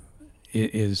it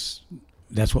is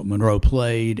that's what Monroe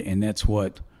played, and that's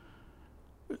what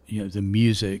the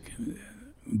music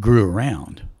grew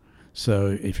around.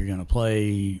 So if you're going to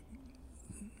play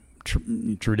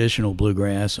traditional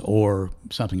bluegrass or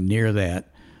something near that,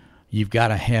 you've got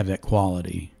to have that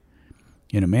quality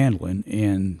in a mandolin,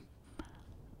 and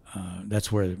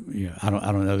that's where I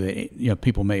don't know that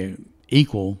people may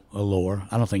equal a lure.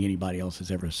 I don't think anybody else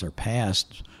has ever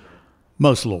surpassed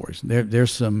most lures.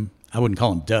 There's some, I wouldn't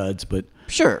call them duds, but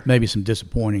sure, maybe some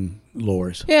disappointing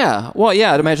lures. Yeah, well,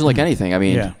 yeah, I'd imagine like anything. I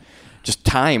mean, just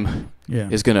time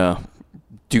is gonna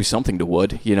do something to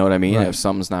wood. You know what I mean? Right. If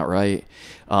something's not right.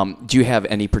 Do you have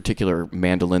any particular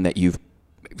mandolin that you've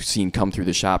seen come through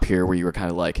the shop here where you were kind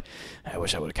of like, I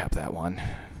wish I would have kept that one?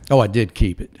 Oh, I did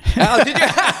keep it. Oh, did you?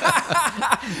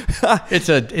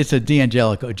 It's a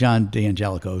D'Angelico, John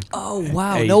D'Angelico. Oh,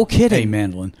 wow, no kidding. A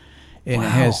mandolin. And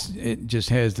it just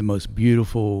has the most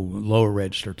beautiful lower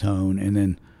register tone, and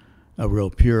then a real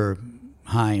pure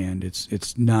high end.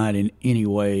 It's not in any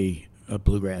way a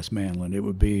bluegrass mandolin. It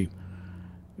would be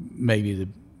maybe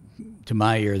to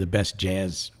my ear the best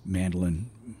jazz mandolin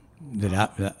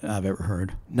that I've ever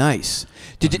heard. Nice.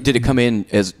 Did it come in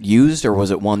as used, or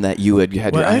was it one that you had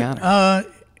your eye on?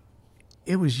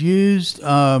 It was used.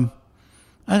 Gruen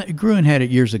had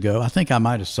it years ago. I think I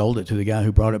might have sold it to the guy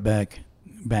who brought it back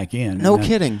in. No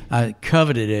kidding. I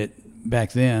coveted it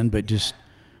back then, but just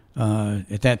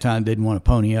at that time didn't want to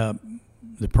pony up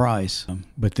the price.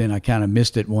 But then I kind of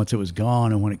missed it once it was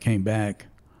gone, and when it came back,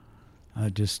 I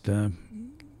just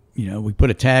we put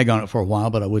a tag on it for a while,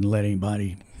 but I wouldn't let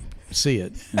anybody see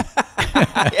it. It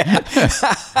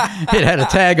had a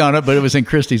tag on it, but it was in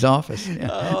Christie's office. Yeah.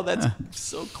 Oh, that's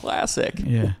so classic.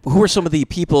 Yeah. Who are some of the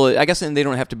people, I guess, and they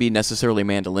don't have to be necessarily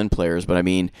mandolin players, but I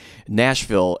mean,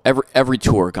 Nashville, every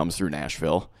tour comes through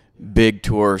Nashville. Big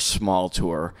tour, small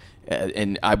tour.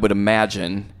 And I would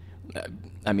imagine,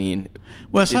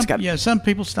 well, some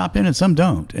people stop in and some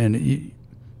don't, and you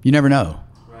never know.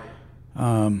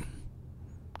 Right.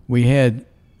 We had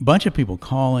a bunch of people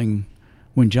calling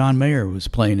when John Mayer was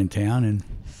playing in town, and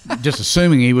just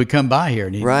assuming he would come by here.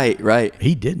 And right.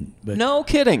 He didn't. But no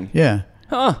kidding. Yeah.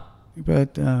 Huh.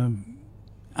 But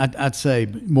I'd say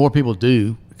more people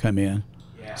do come in.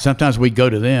 Yeah. Sometimes we go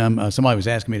to them. Somebody was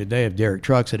asking me today if Derek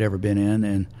Trucks had ever been in,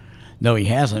 and no, he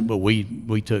hasn't. But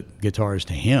we took guitars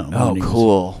to him. Oh,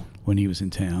 cool. When he was in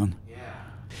town.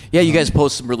 Yeah, you guys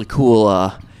post some really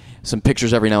cool. Some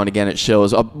pictures every now and again. It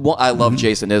shows. I love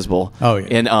Jason Isbell. Oh, yeah.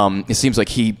 And it seems like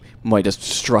he might have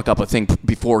struck up a thing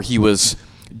before he was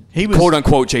quote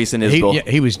unquote Jason Isbell.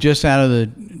 He was just out of the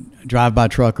drive-by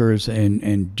truckers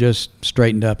and just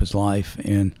straightened up his life.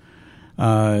 And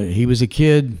he was a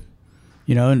kid,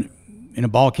 in a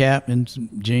ball cap and some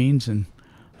jeans, and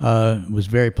was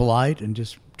very polite and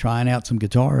just trying out some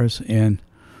guitars. And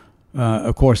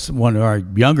of course, one of our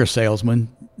younger salesmen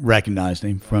recognized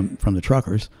him from the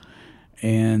truckers.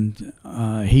 And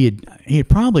he had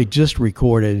probably just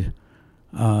recorded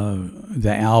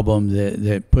the album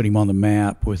that put him on the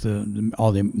map with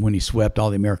when he swept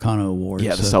all the Americana awards.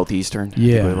 Yeah, the Southeastern.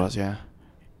 Yeah, I think it was. Yeah.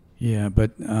 Yeah,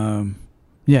 but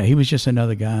Yeah, he was just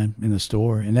another guy in the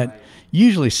store, and that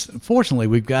usually, fortunately,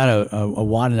 we've got a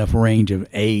wide enough range of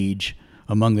age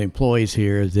among the employees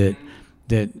here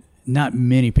that not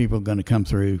many people are going to come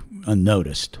through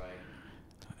unnoticed.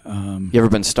 You ever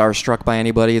been starstruck by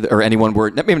anybody or anyone?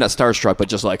 Were maybe not starstruck, but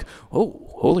just like, oh,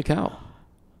 holy cow.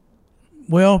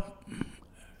 Well,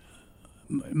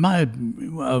 my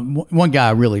one guy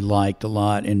I really liked a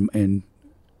lot, and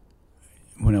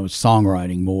when I was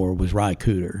songwriting more, was Ry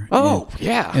Cooter. Oh,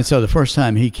 yeah. And so the first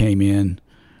time he came in,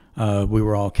 we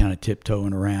were all kind of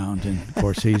tiptoeing around, and of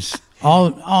course he's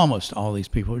almost all these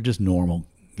people are just normal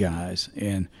guys,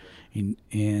 and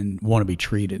want to be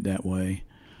treated that way.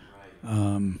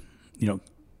 I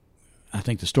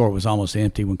think the store was almost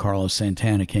empty when Carlos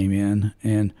Santana came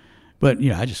in, but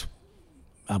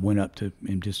I went up to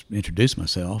and just introduced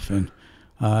myself, and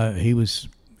he was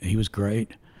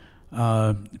great.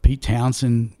 Pete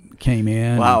Townsend came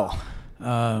in. Wow.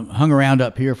 Hung around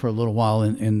up here for a little while,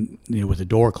 and with the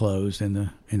door closed in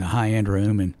the high end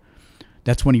room, and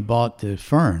that's when he bought the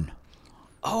Fern.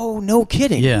 Oh, no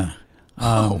kidding. Yeah.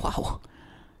 Wow.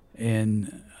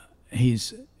 And he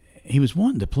was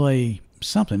wanting to play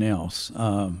something else,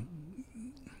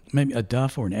 maybe a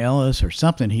Duff or an Ellis or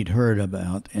something he'd heard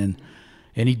about, and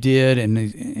he did,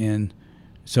 and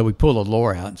so we pulled a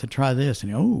lure out and said, try this,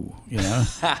 and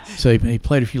so he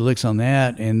played a few licks on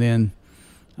that, and then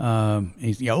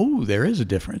there is a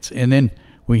difference, and then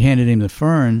we handed him the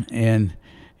Fern, and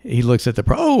he looks at a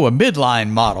midline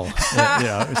model.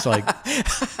 It's like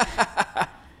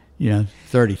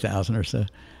 30,000 or so,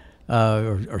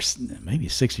 or maybe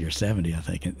 60 or 70, I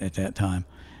think, at that time.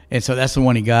 And so that's the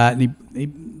one he got, and he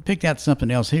picked out something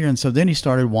else here, and so then he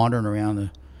started wandering around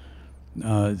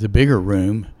the bigger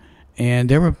room, and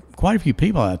there were quite a few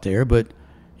people out there, but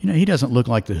he doesn't look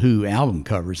like the Who album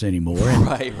covers anymore.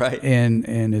 And, right. And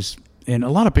a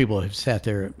lot of people have sat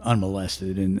there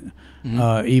unmolested, and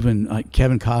even like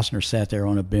Kevin Costner sat there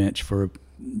on a bench for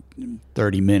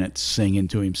 30 minutes singing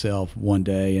to himself one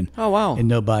day, and oh wow, and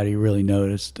nobody really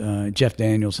noticed. Jeff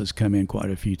Daniels has come in quite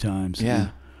a few times. Yeah,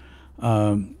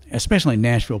 and, especially in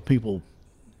Nashville, people,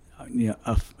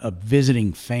 a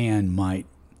visiting fan might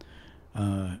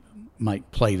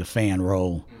play the fan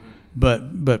role, but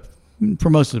for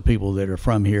most of the people that are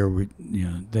from here,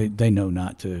 they know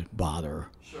not to bother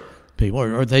people,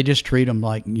 or they just treat them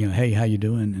like, hey, how you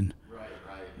doing? And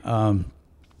right.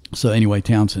 So anyway,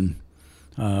 Townsend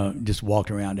just walked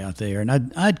around out there,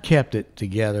 and I'd kept it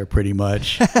together pretty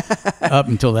much up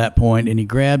until that point, and he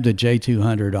grabbed a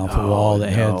J200 off the wall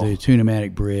that had the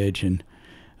Tune-O-Matic bridge, and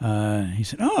he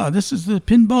said, this is the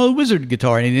Pinball Wizard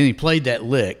guitar, and then he played that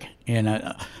lick, and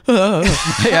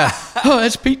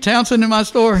that's Pete Townsend in my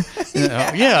store.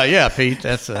 Yeah, Pete,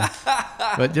 that's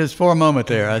but just for a moment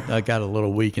there, I got a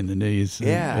little weak in the knees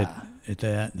at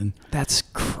that, and that's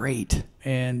great.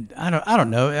 And I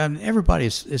don't know. Everybody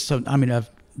is so. I mean,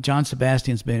 John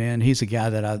Sebastian's been in. He's a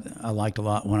guy that I liked a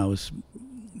lot when I was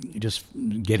just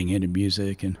getting into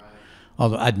music, and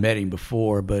although I'd met him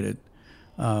before, but it's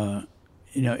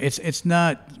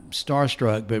not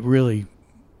starstruck, but really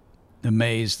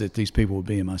amazed that these people would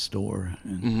be in my store.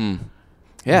 And,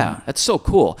 Yeah, that's so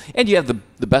cool. And you have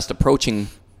the best approaching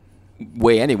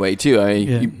way anyway, too. I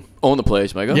mean, you own the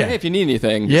place. I'm like, hey, if you need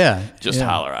anything, just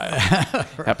holler at it.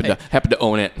 Right. Happen to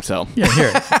own it. So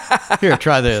here,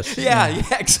 try this. Yeah,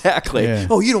 exactly. Yeah.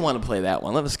 Oh, you don't want to play that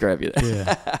one. Let us grab you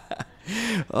that.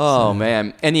 Yeah.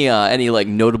 Man, any like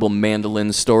notable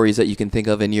mandolin stories that you can think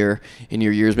of in your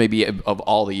years, maybe of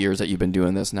all the years that you've been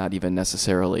doing this, not even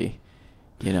necessarily,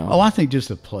 I think just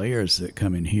the players that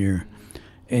come in here,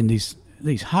 and these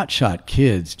hotshot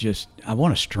kids, just I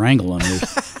want to strangle them.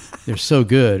 They're so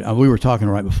good. We were talking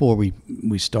right before we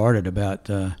started about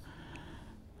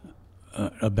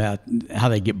how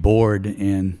they get bored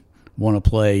and want to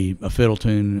play a fiddle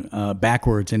tune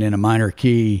backwards and in a minor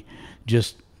key,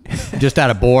 just out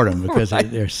of boredom, because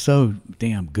they're so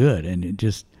damn good, and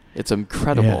it's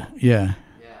incredible. Yeah.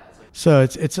 So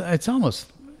it's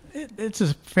almost it's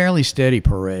a fairly steady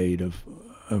parade of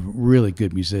really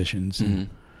good musicians. And,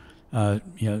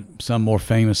 some more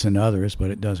famous than others, but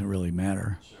it doesn't really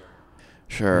matter.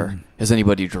 Sure. Has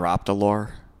anybody dropped a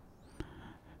lure?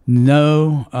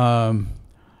 No.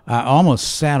 I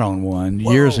almost sat on one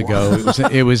years ago.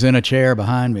 It was in a chair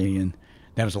behind me, and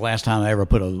that was the last time I ever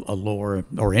put a lure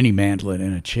or any mandolin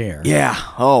in a chair. Yeah.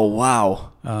 Oh,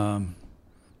 wow.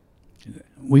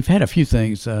 We've had a few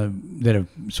things that have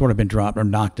sort of been dropped or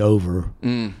knocked over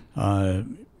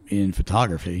in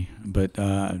photography, but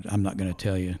I'm not going to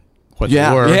tell you what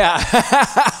they were. Yeah.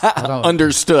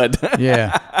 Understood.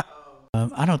 Yeah.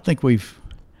 I don't think we've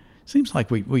seems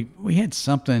like we had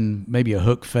something, maybe a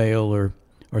hook fail or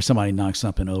somebody knocked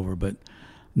something over, but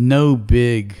no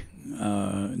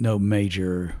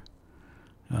major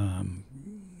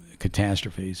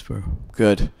catastrophes for.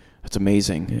 Good. That's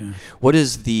amazing. Yeah. What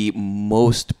is the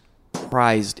most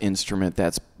prized instrument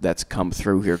that's come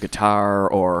through here? Guitar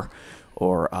or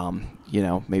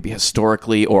maybe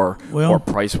historically or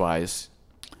price wise?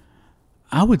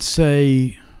 I would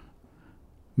say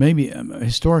maybe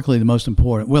historically the most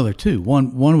important. Well, there are two.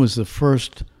 One was the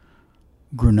first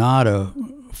Granada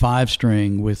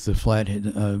 5-string with the flathead,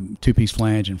 2-piece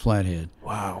flange and flathead.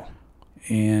 Wow.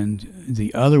 And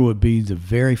the other would be the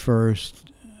very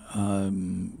first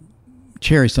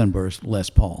Cherry Sunburst Les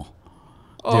Paul.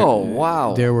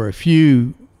 Wow. There were a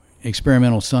few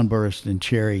experimental Sunburst and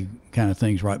Cherry kind of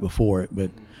things right before it,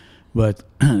 but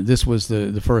this was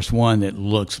the first one that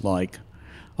looks like,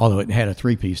 although it had a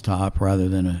 3-piece top rather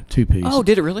than a 2-piece. Oh,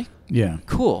 did it really? Yeah.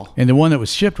 Cool. And the one that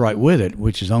was shipped right with it,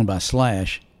 which is owned by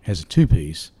Slash, has a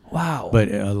 2-piece. Wow.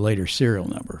 But a later serial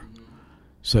number.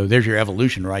 So there's your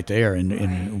evolution right there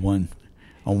in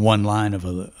one line of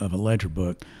a ledger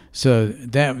book. So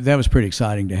that was pretty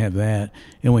exciting to have that.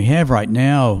 And we have right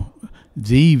now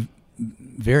the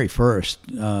very first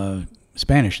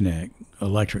Spanish neck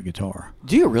electric guitar.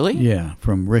 Do you really? Yeah,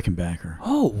 from Rickenbacker.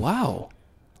 Oh, wow.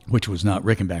 Which was not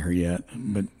Rickenbacker yet,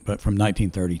 but from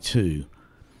 1932.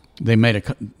 They made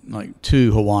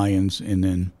two Hawaiians and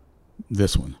then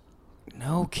this one.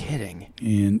 No kidding.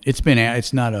 And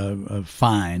it's not a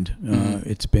find.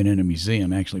 It's been in a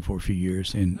museum actually for a few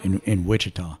years in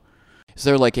Wichita. Is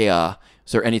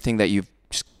there anything that you've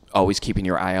always keeping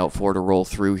your eye out for to roll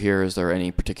through here? Is there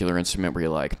any particular instrument where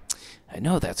you're like, I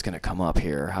know that's going to come up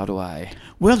here. How do I?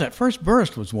 Well, that first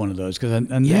burst was one of those because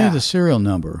I knew the serial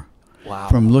number. Wow.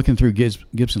 From looking through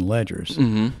Gibson ledgers.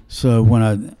 Mm-hmm. So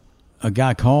when a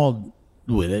guy called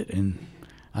with it, and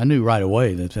I knew right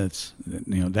away that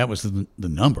that was the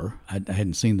number. I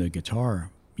hadn't seen the guitar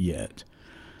yet.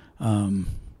 I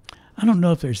don't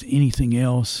know if there's anything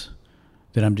else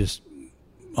that I'm just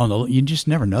you just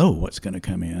never know what's going to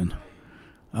come in.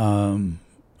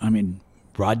 I mean,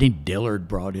 Rodney Dillard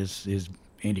brought his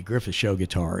Andy Griffith Show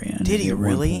guitar in. Did he at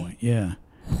really? One point. Yeah.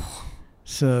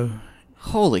 So.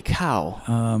 Holy cow.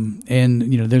 And,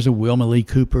 there's a Wilma Lee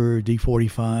Cooper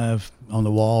D45 on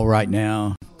the wall right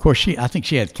now. Of course, I think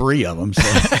she had 3 of them. So,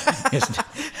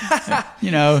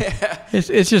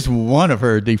 it's just one of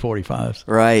her D45s.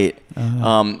 Right.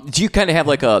 Do you kind of have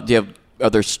do you have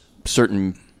other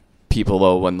certain people,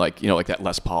 though, when like that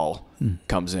Les Paul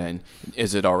comes in,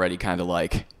 is it already kind of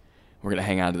like, we're going to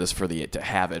hang on to this to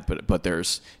have it, but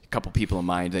there's a couple people in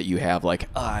mind that you have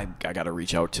I got to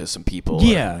reach out to some people.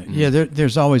 Yeah,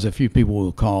 there's always a few people who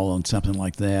will call on something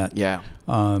like that. Yeah.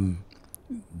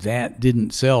 That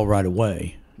didn't sell right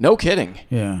away. No kidding.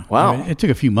 Yeah. Wow. I mean, it took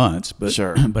a few months, but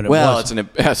sure. But I'd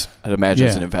imagine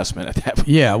it's an investment at that point.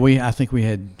 Yeah, I think we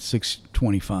had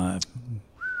 625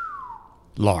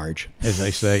 large, as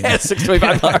they say.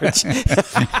 625 large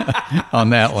on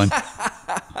that one.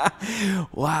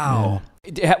 Wow.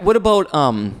 Yeah. What about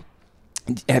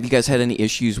have you guys had any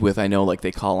issues with, I know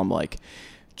they call them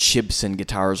Chibson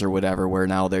guitars or whatever, where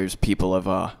now there's people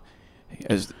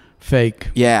as fake.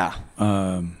 Yeah.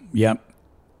 Yep.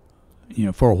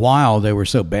 For a while they were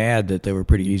so bad that they were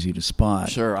pretty easy to spot.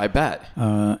 Sure, I bet.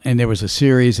 And there was a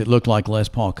series that looked like Les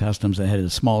Paul Customs that had a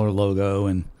smaller logo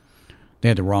and they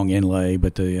had the wrong inlay,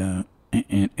 but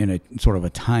and a sort of a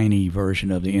tiny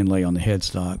version of the inlay on the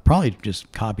headstock, probably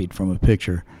just copied from a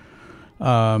picture.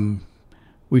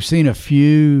 We've seen a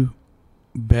few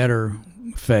better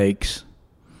fakes,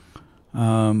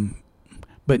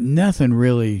 but nothing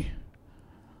really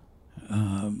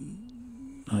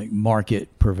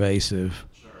market pervasive.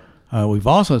 We've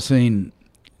also seen,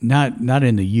 not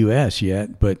in the U.S.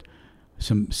 yet, but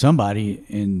somebody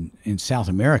in South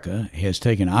America has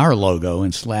taken our logo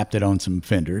and slapped it on some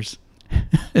fenders.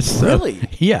 So, really?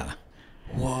 Yeah.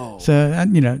 Whoa. So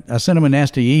I sent them a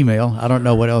nasty email. I don't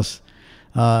know what else.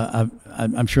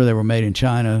 I'm sure they were made in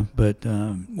China, but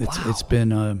it's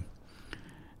been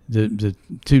the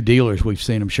 2 dealers we've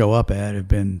seen them show up at have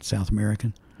been South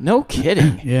American. No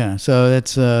kidding. Yeah. So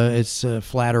it's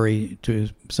flattery to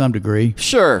some degree.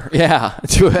 Sure. Yeah.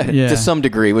 To some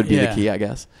degree would be the key, I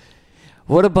guess.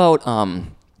 What about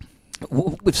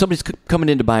if somebody's coming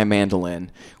in to buy a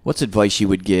mandolin? What's advice you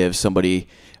would give somebody?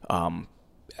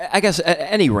 I guess at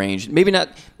any range, maybe not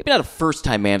a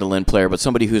first-time mandolin player, but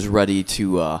somebody who's ready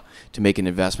to make an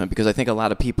investment, because I think a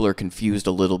lot of people are confused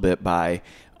a little bit by,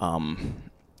 I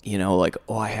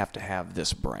have to have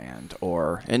this brand,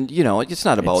 it's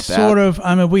not about that. Sort of.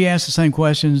 I mean, we ask the same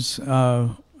questions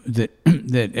that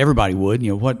that everybody would.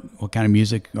 What kind of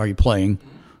music are you playing,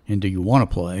 and do you want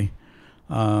to play?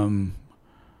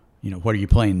 What are you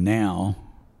playing now?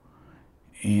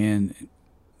 And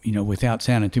without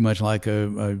sounding too much like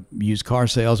a used car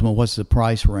salesman, what's the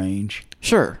price range?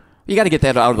 Sure, you got to get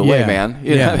that out of the way, man.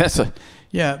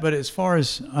 Yeah, but as far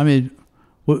as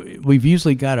we've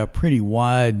usually got a pretty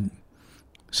wide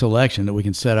selection that we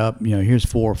can set up. Here's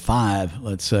 4 or 5,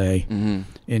 let's say,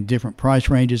 in different price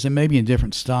ranges and maybe in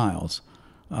different styles.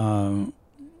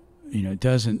 It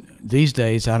doesn't these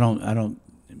days. I don't.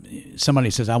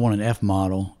 Somebody says I want an F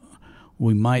model,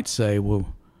 we might say,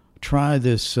 well, try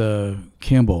this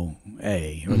Kimball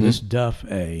A or this Duff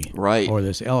A, right, or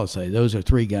this Ellis A. Those are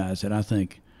 3 guys that I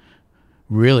think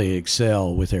really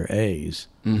excel with their A's,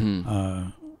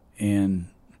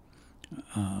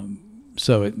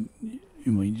 so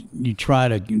you try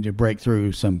to break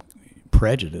through some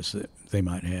prejudice that they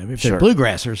might have. If they're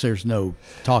bluegrassers, there's no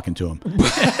talking to them.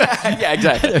 Yeah,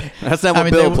 exactly. That's not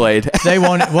what Bill played. They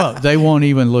won't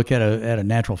even look at a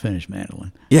natural finish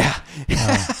mandolin. Yeah.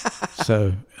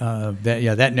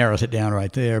 That narrows it down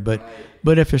right there. But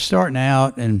if they're starting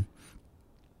out and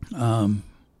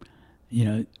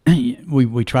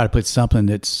we try to put something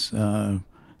that's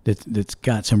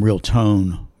got some real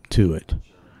tone to it,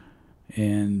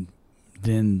 and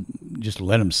then just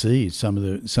let them see some of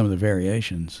the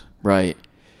variations. Right.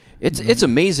 It's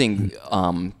amazing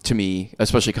to me,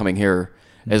 especially coming here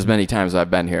as many times as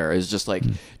I've been here, is just like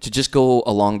to just go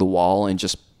along the wall and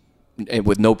just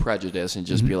with no prejudice and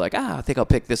just be like, I think I'll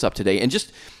pick this up today, and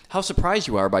just how surprised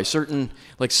you are by certain,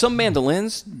 like some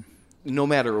mandolins, no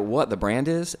matter what the brand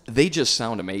is, they just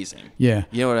sound amazing. Yeah.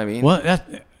 You know what I mean? Well,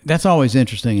 that's always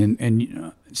interesting,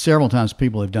 and several times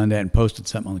people have done that and posted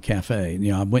something on the cafe.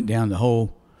 I went down the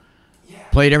whole,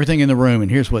 played everything in the room, and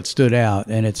here's what stood out.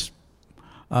 And it's,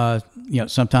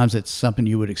 sometimes it's something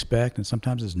you would expect, and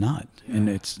sometimes it's not. Yeah. And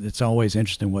it's always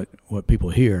interesting what people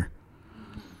hear,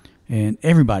 and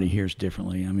everybody hears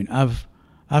differently. I mean,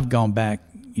 I've gone back,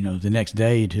 the next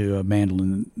day to a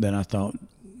mandolin that I thought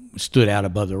stood out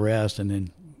above the rest, and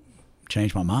then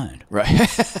changed my mind.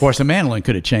 Right. Of course, the mandolin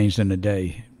could have changed in a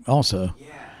day also,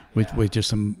 with just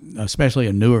some, especially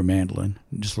a newer mandolin,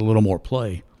 just a little more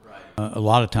play. Right. A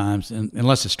lot of times,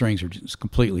 unless the strings are just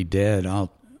completely dead,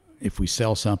 if we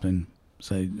sell something,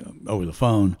 say over the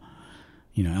phone,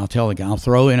 I'll tell the guy, I'll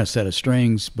throw in a set of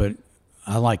strings, but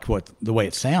I like the way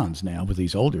it sounds now with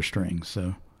these older strings.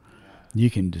 So you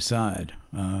can decide,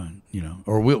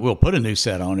 or we'll put a new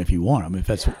set on if you want them. If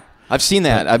that's, I've seen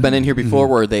that. I've been in here before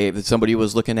where somebody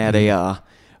was looking at an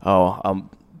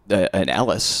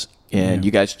Ellis. And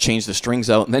you guys changed the strings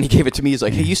out, and then he gave it to me. He's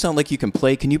like, "Hey, you sound like you can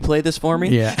play. Can you play this for me?"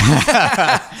 Yeah,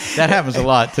 that happens a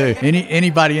lot too.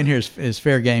 Anybody in here is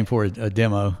fair game for a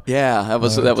demo. Yeah, that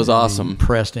was awesome.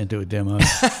 Pressed into a demo.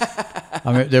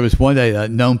 There was one day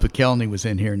Noam Pekelny was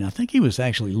in here, and I think he was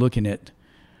actually looking at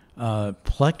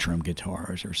plectrum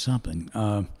guitars or something,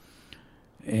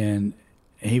 and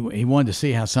he wanted to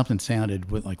see how something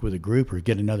sounded with a group or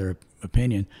get another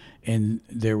opinion. And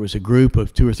there was a group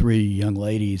of 2 or 3 young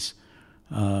ladies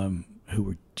who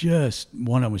were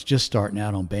one of them was just starting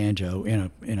out on banjo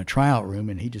in a tryout room,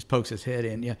 and he just pokes his head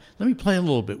in. Yeah, let me play a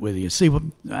little bit with you. See what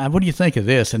do you think of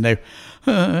this? And they,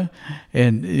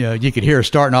 and you could hear her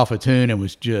starting off a tune and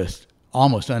was just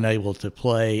almost unable to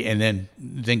play, and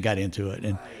then got into it,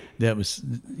 and that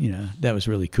was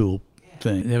really cool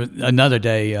thing. There was another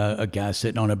day, a guy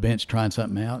sitting on a bench trying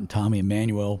something out, and Tommy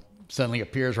Emmanuel suddenly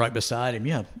appears right beside him.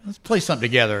 Yeah, let's play something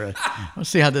together. Let's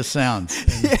see how this sounds.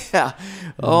 Yeah.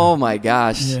 Oh my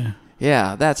gosh.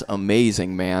 Yeah, that's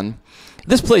amazing, man.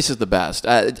 This place is the best.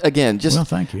 Again, well,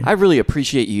 thank you. I really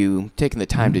appreciate you taking the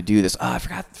time to do this. I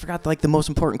forgot like the most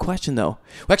important question though.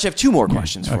 We actually have 2 more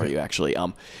questions for you. Actually,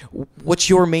 what's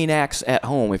your main acts at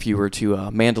home if you were to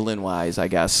mandolin wise? I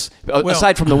guess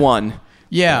aside from the one.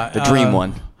 Yeah, the dream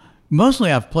one.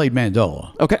 Mostly, I've played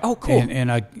mandola. Okay. Oh, cool.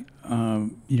 And I.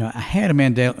 I had a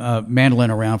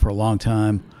mandolin around for a long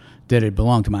time that had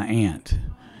belonged to my aunt,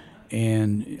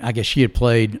 and I guess she had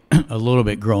played a little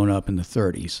bit growing up in the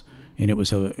 30s, and it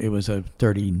was a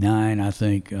 39, I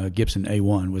think, Gibson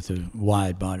A1 with a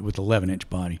wide body, with 11-inch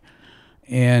body,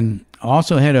 and I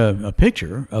also had a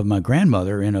picture of my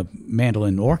grandmother in a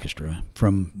mandolin orchestra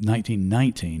from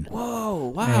 1919.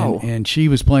 Whoa! Wow! And she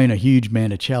was playing a huge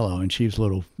mandocello, and she was a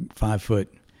little 5-foot.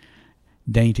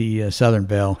 Dainty Southern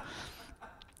belle,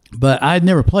 but I'd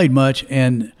never played much,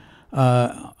 and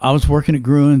I was working at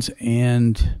Gruen's,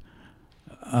 and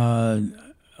a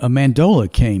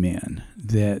mandola came in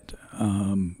that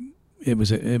it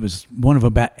was one of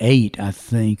about 8, I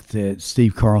think, that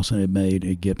Steve Carlson had made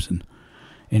at Gibson,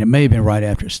 and it may have been right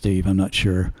after Steve. I'm not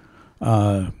sure,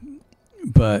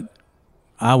 but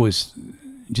I was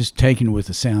just taken with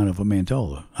the sound of a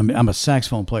mandola. I mean, I'm a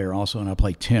saxophone player also, and I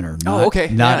play tenor, not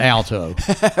alto.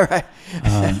 Right.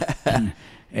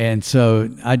 And so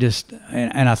I just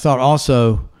and I thought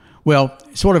also, well,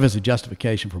 sort of as a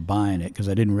justification for buying it, because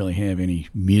I didn't really have any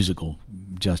musical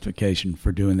justification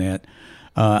for doing that.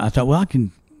 I thought, well,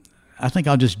 I think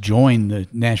I'll just join the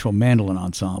Nashville Mandolin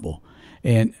Ensemble,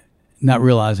 and not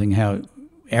realizing how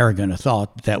arrogant a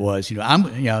thought that was. So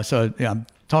I'm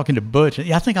talking to Butch.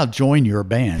 I think I'll join your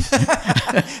band.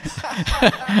 But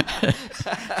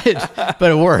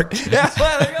it worked. Yeah,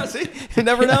 well, there you go. See, you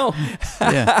never know.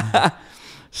 Yeah.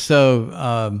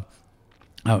 So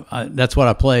that's what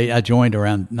I played. I joined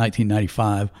around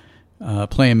 1995,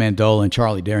 playing mandola, and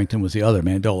Charlie Darrington was the other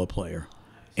mandola player.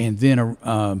 And then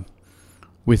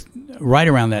with right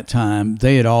around that time,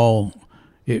 they had all.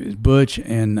 It was Butch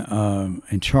and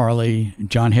Charlie.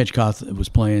 John Hedgecoth was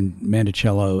playing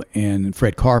mandocello, and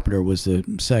Fred Carpenter was the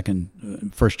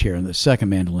first chair and the second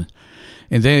mandolin.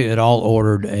 And they had all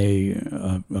ordered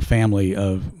a family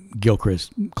of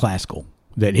Gilchrist classical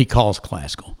that he calls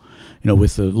classical,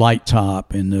 with the light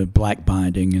top and the black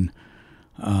binding, and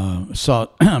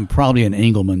probably an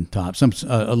Engelmann top,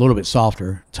 a little bit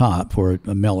softer top for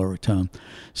a mellower tone.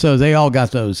 So they all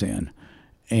got those in,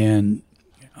 and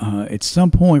at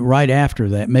some point right after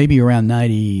that, maybe around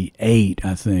 98,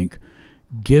 I think,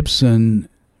 Gibson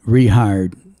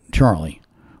rehired Charlie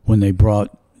when they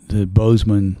brought the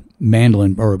Bozeman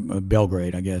mandolin, or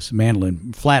Belgrade, I guess,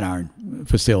 mandolin flat iron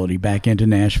facility back into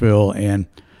Nashville, and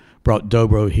brought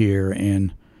Dobro here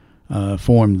and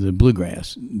formed the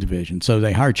bluegrass division. So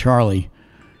they hired Charlie,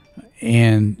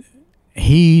 and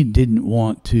he didn't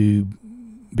want to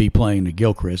be playing the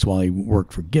Gilchrist while he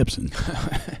worked for Gibson.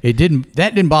 That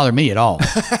didn't bother me at all.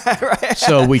 Right.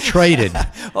 So we traded.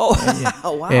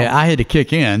 Oh, wow. I had to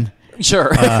kick in. Sure.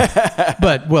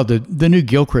 But the new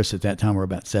Gilchrist at that time were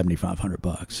about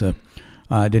 $7,500, so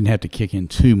I didn't have to kick in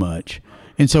too much.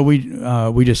 And so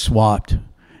we just swapped.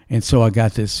 And so I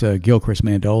got this Gilchrist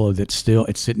mandola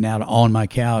it's sitting out on my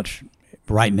couch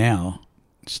right now,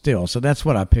 still. So that's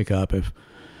what I pick up if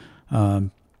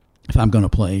I'm going to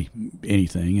play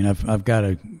anything. And I've got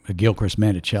a Gilchrist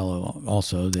mandocello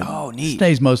also that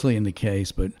stays mostly in the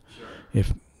case, but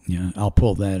if I'll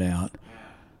pull that out.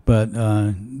 But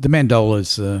the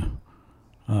mandolas,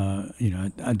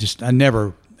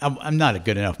 I'm not a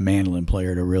good enough mandolin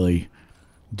player to really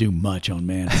do much on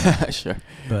mandolin. Sure.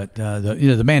 But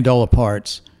the mandola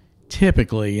parts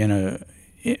typically at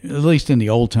least in the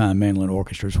old time mandolin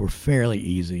orchestras were fairly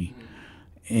easy.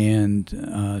 And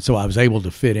so I was able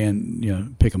to fit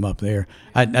in, pick them up there.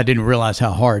 I didn't realize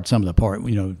how hard some of the part,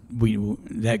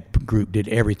 that group did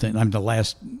everything. The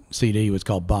last CD was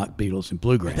called Bach, Beatles, and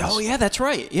Bluegrass. Oh, yeah, that's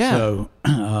right. Yeah. So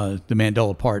the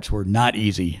mandola parts were not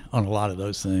easy on a lot of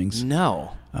those things.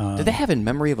 No. Did they have In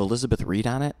Memory of Elizabeth Reed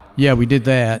on it? Yeah, we did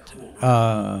that.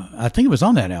 I think it was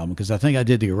on that album because I think I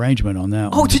did the arrangement on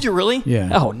that one. Oh, did you really? Yeah.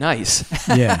 Oh, nice.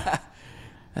 Yeah.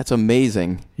 That's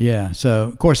amazing. Yeah. So,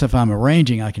 of course, if I'm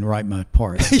arranging, I can write my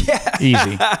parts. Yeah.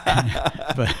 Easy.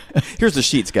 But here's the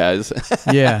sheets, guys.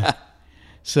 Yeah.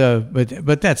 So,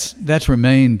 but that's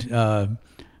remained my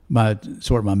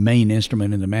main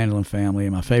instrument in the mandolin family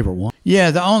and my favorite one.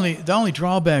 Yeah. The only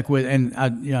drawback with, and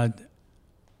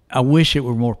I wish it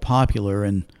were more popular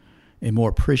and more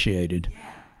appreciated.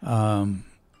 And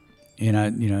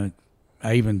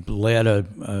I even led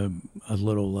a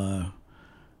little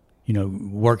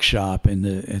workshop at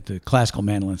the Classical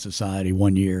Mandolin Society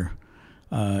one year,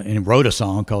 and wrote a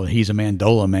song called "He's a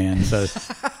Mandola Man," so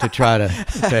to try to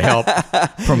help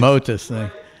promote this thing.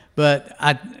 But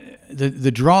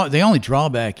the only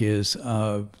drawback is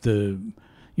the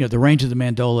range of the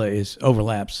mandola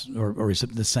overlaps or is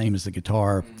the same as the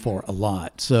guitar for a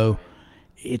lot. So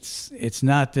it's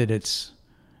not that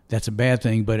that's a bad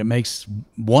thing, but it makes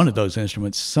one of those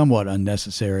instruments somewhat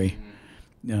unnecessary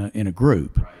in a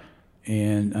group.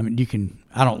 And I mean,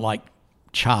 I don't like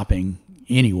chopping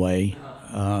anyway,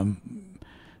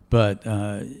 but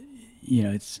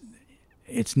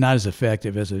it's not as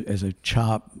effective as a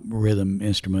chop rhythm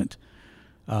instrument.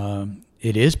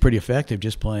 It is pretty effective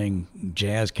just playing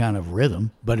jazz kind of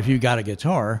rhythm, but if you've got a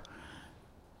guitar,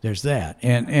 there's that.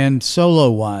 And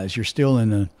solo wise, you're still in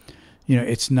the,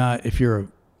 it's not, if you're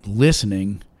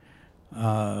listening,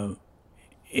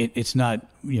 it's not,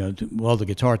 the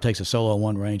guitar takes a solo on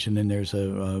one range, and then there's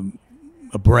a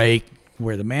break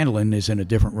where the mandolin is in a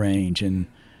different range, and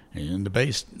the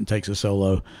bass takes a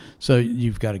solo. So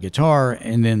you've got a guitar,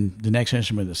 and then the next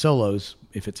instrument, the solos,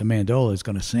 if it's a Mandola, it's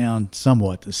going to sound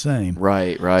somewhat the same.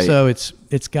 Right. So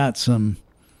it's got some,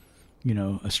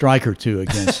 a strike or two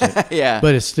against it. Yeah.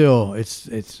 But it's still a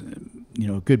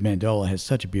good Mandola has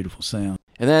such a beautiful sound.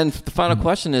 And then the final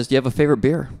question is, do you have a favorite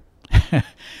beer?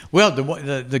 Well,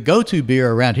 the go-to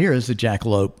beer around here is the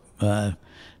Jackalope.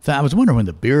 So I was wondering when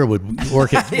the beer would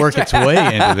work its way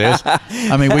into this.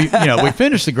 I mean, we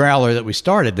finished the growler that we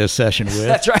started this session with.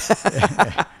 That's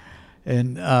right.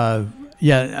 And the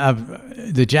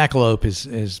Jackalope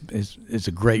is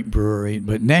a great brewery,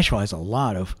 but Nashville has a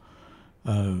lot of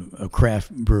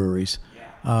craft breweries.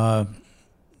 I'm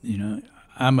an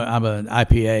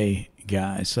IPA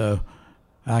guy, so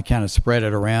I kind of spread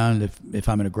it around if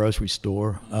I'm in a grocery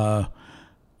store.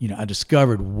 I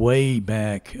discovered way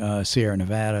back Sierra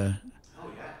Nevada. Oh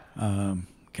yeah.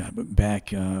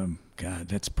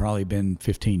 That's probably been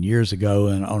 15 years ago,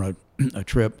 and on a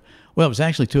trip. Well, it was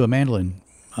actually to a mandolin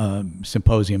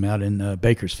symposium out in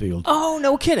Bakersfield. Oh,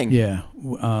 no kidding. Yeah.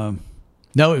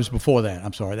 No, it was before that.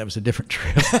 I'm sorry, that was a different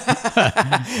trip.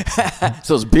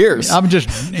 So it's beers. I'm just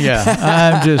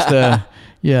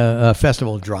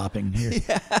festival dropping here.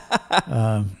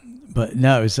 Yeah. But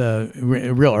no, it was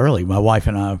real early. My wife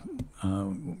and I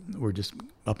were just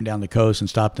up and down the coast and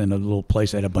stopped in a little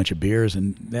place that had a bunch of beers,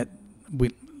 and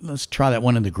let's try that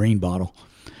one in the green bottle.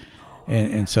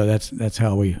 And so that's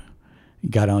how we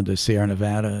got onto Sierra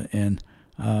Nevada, and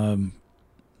I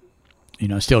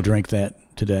still drink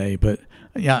that today. But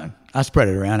yeah, I spread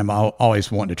it around. I'm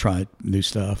always wanting to try new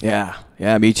stuff. Yeah,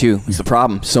 me too. It's the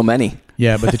problem. So many.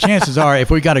 Yeah, but the chances are,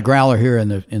 if we got a growler here in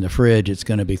the fridge, it's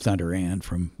going to be Thunder Ann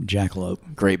from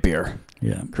Jackalope. Great beer.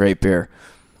 Yeah, great beer.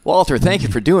 Walter, thank you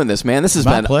for doing this, man. This has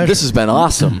been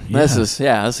awesome. Yeah. This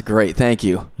is great. Thank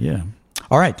you. Yeah.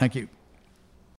 All right. Thank you.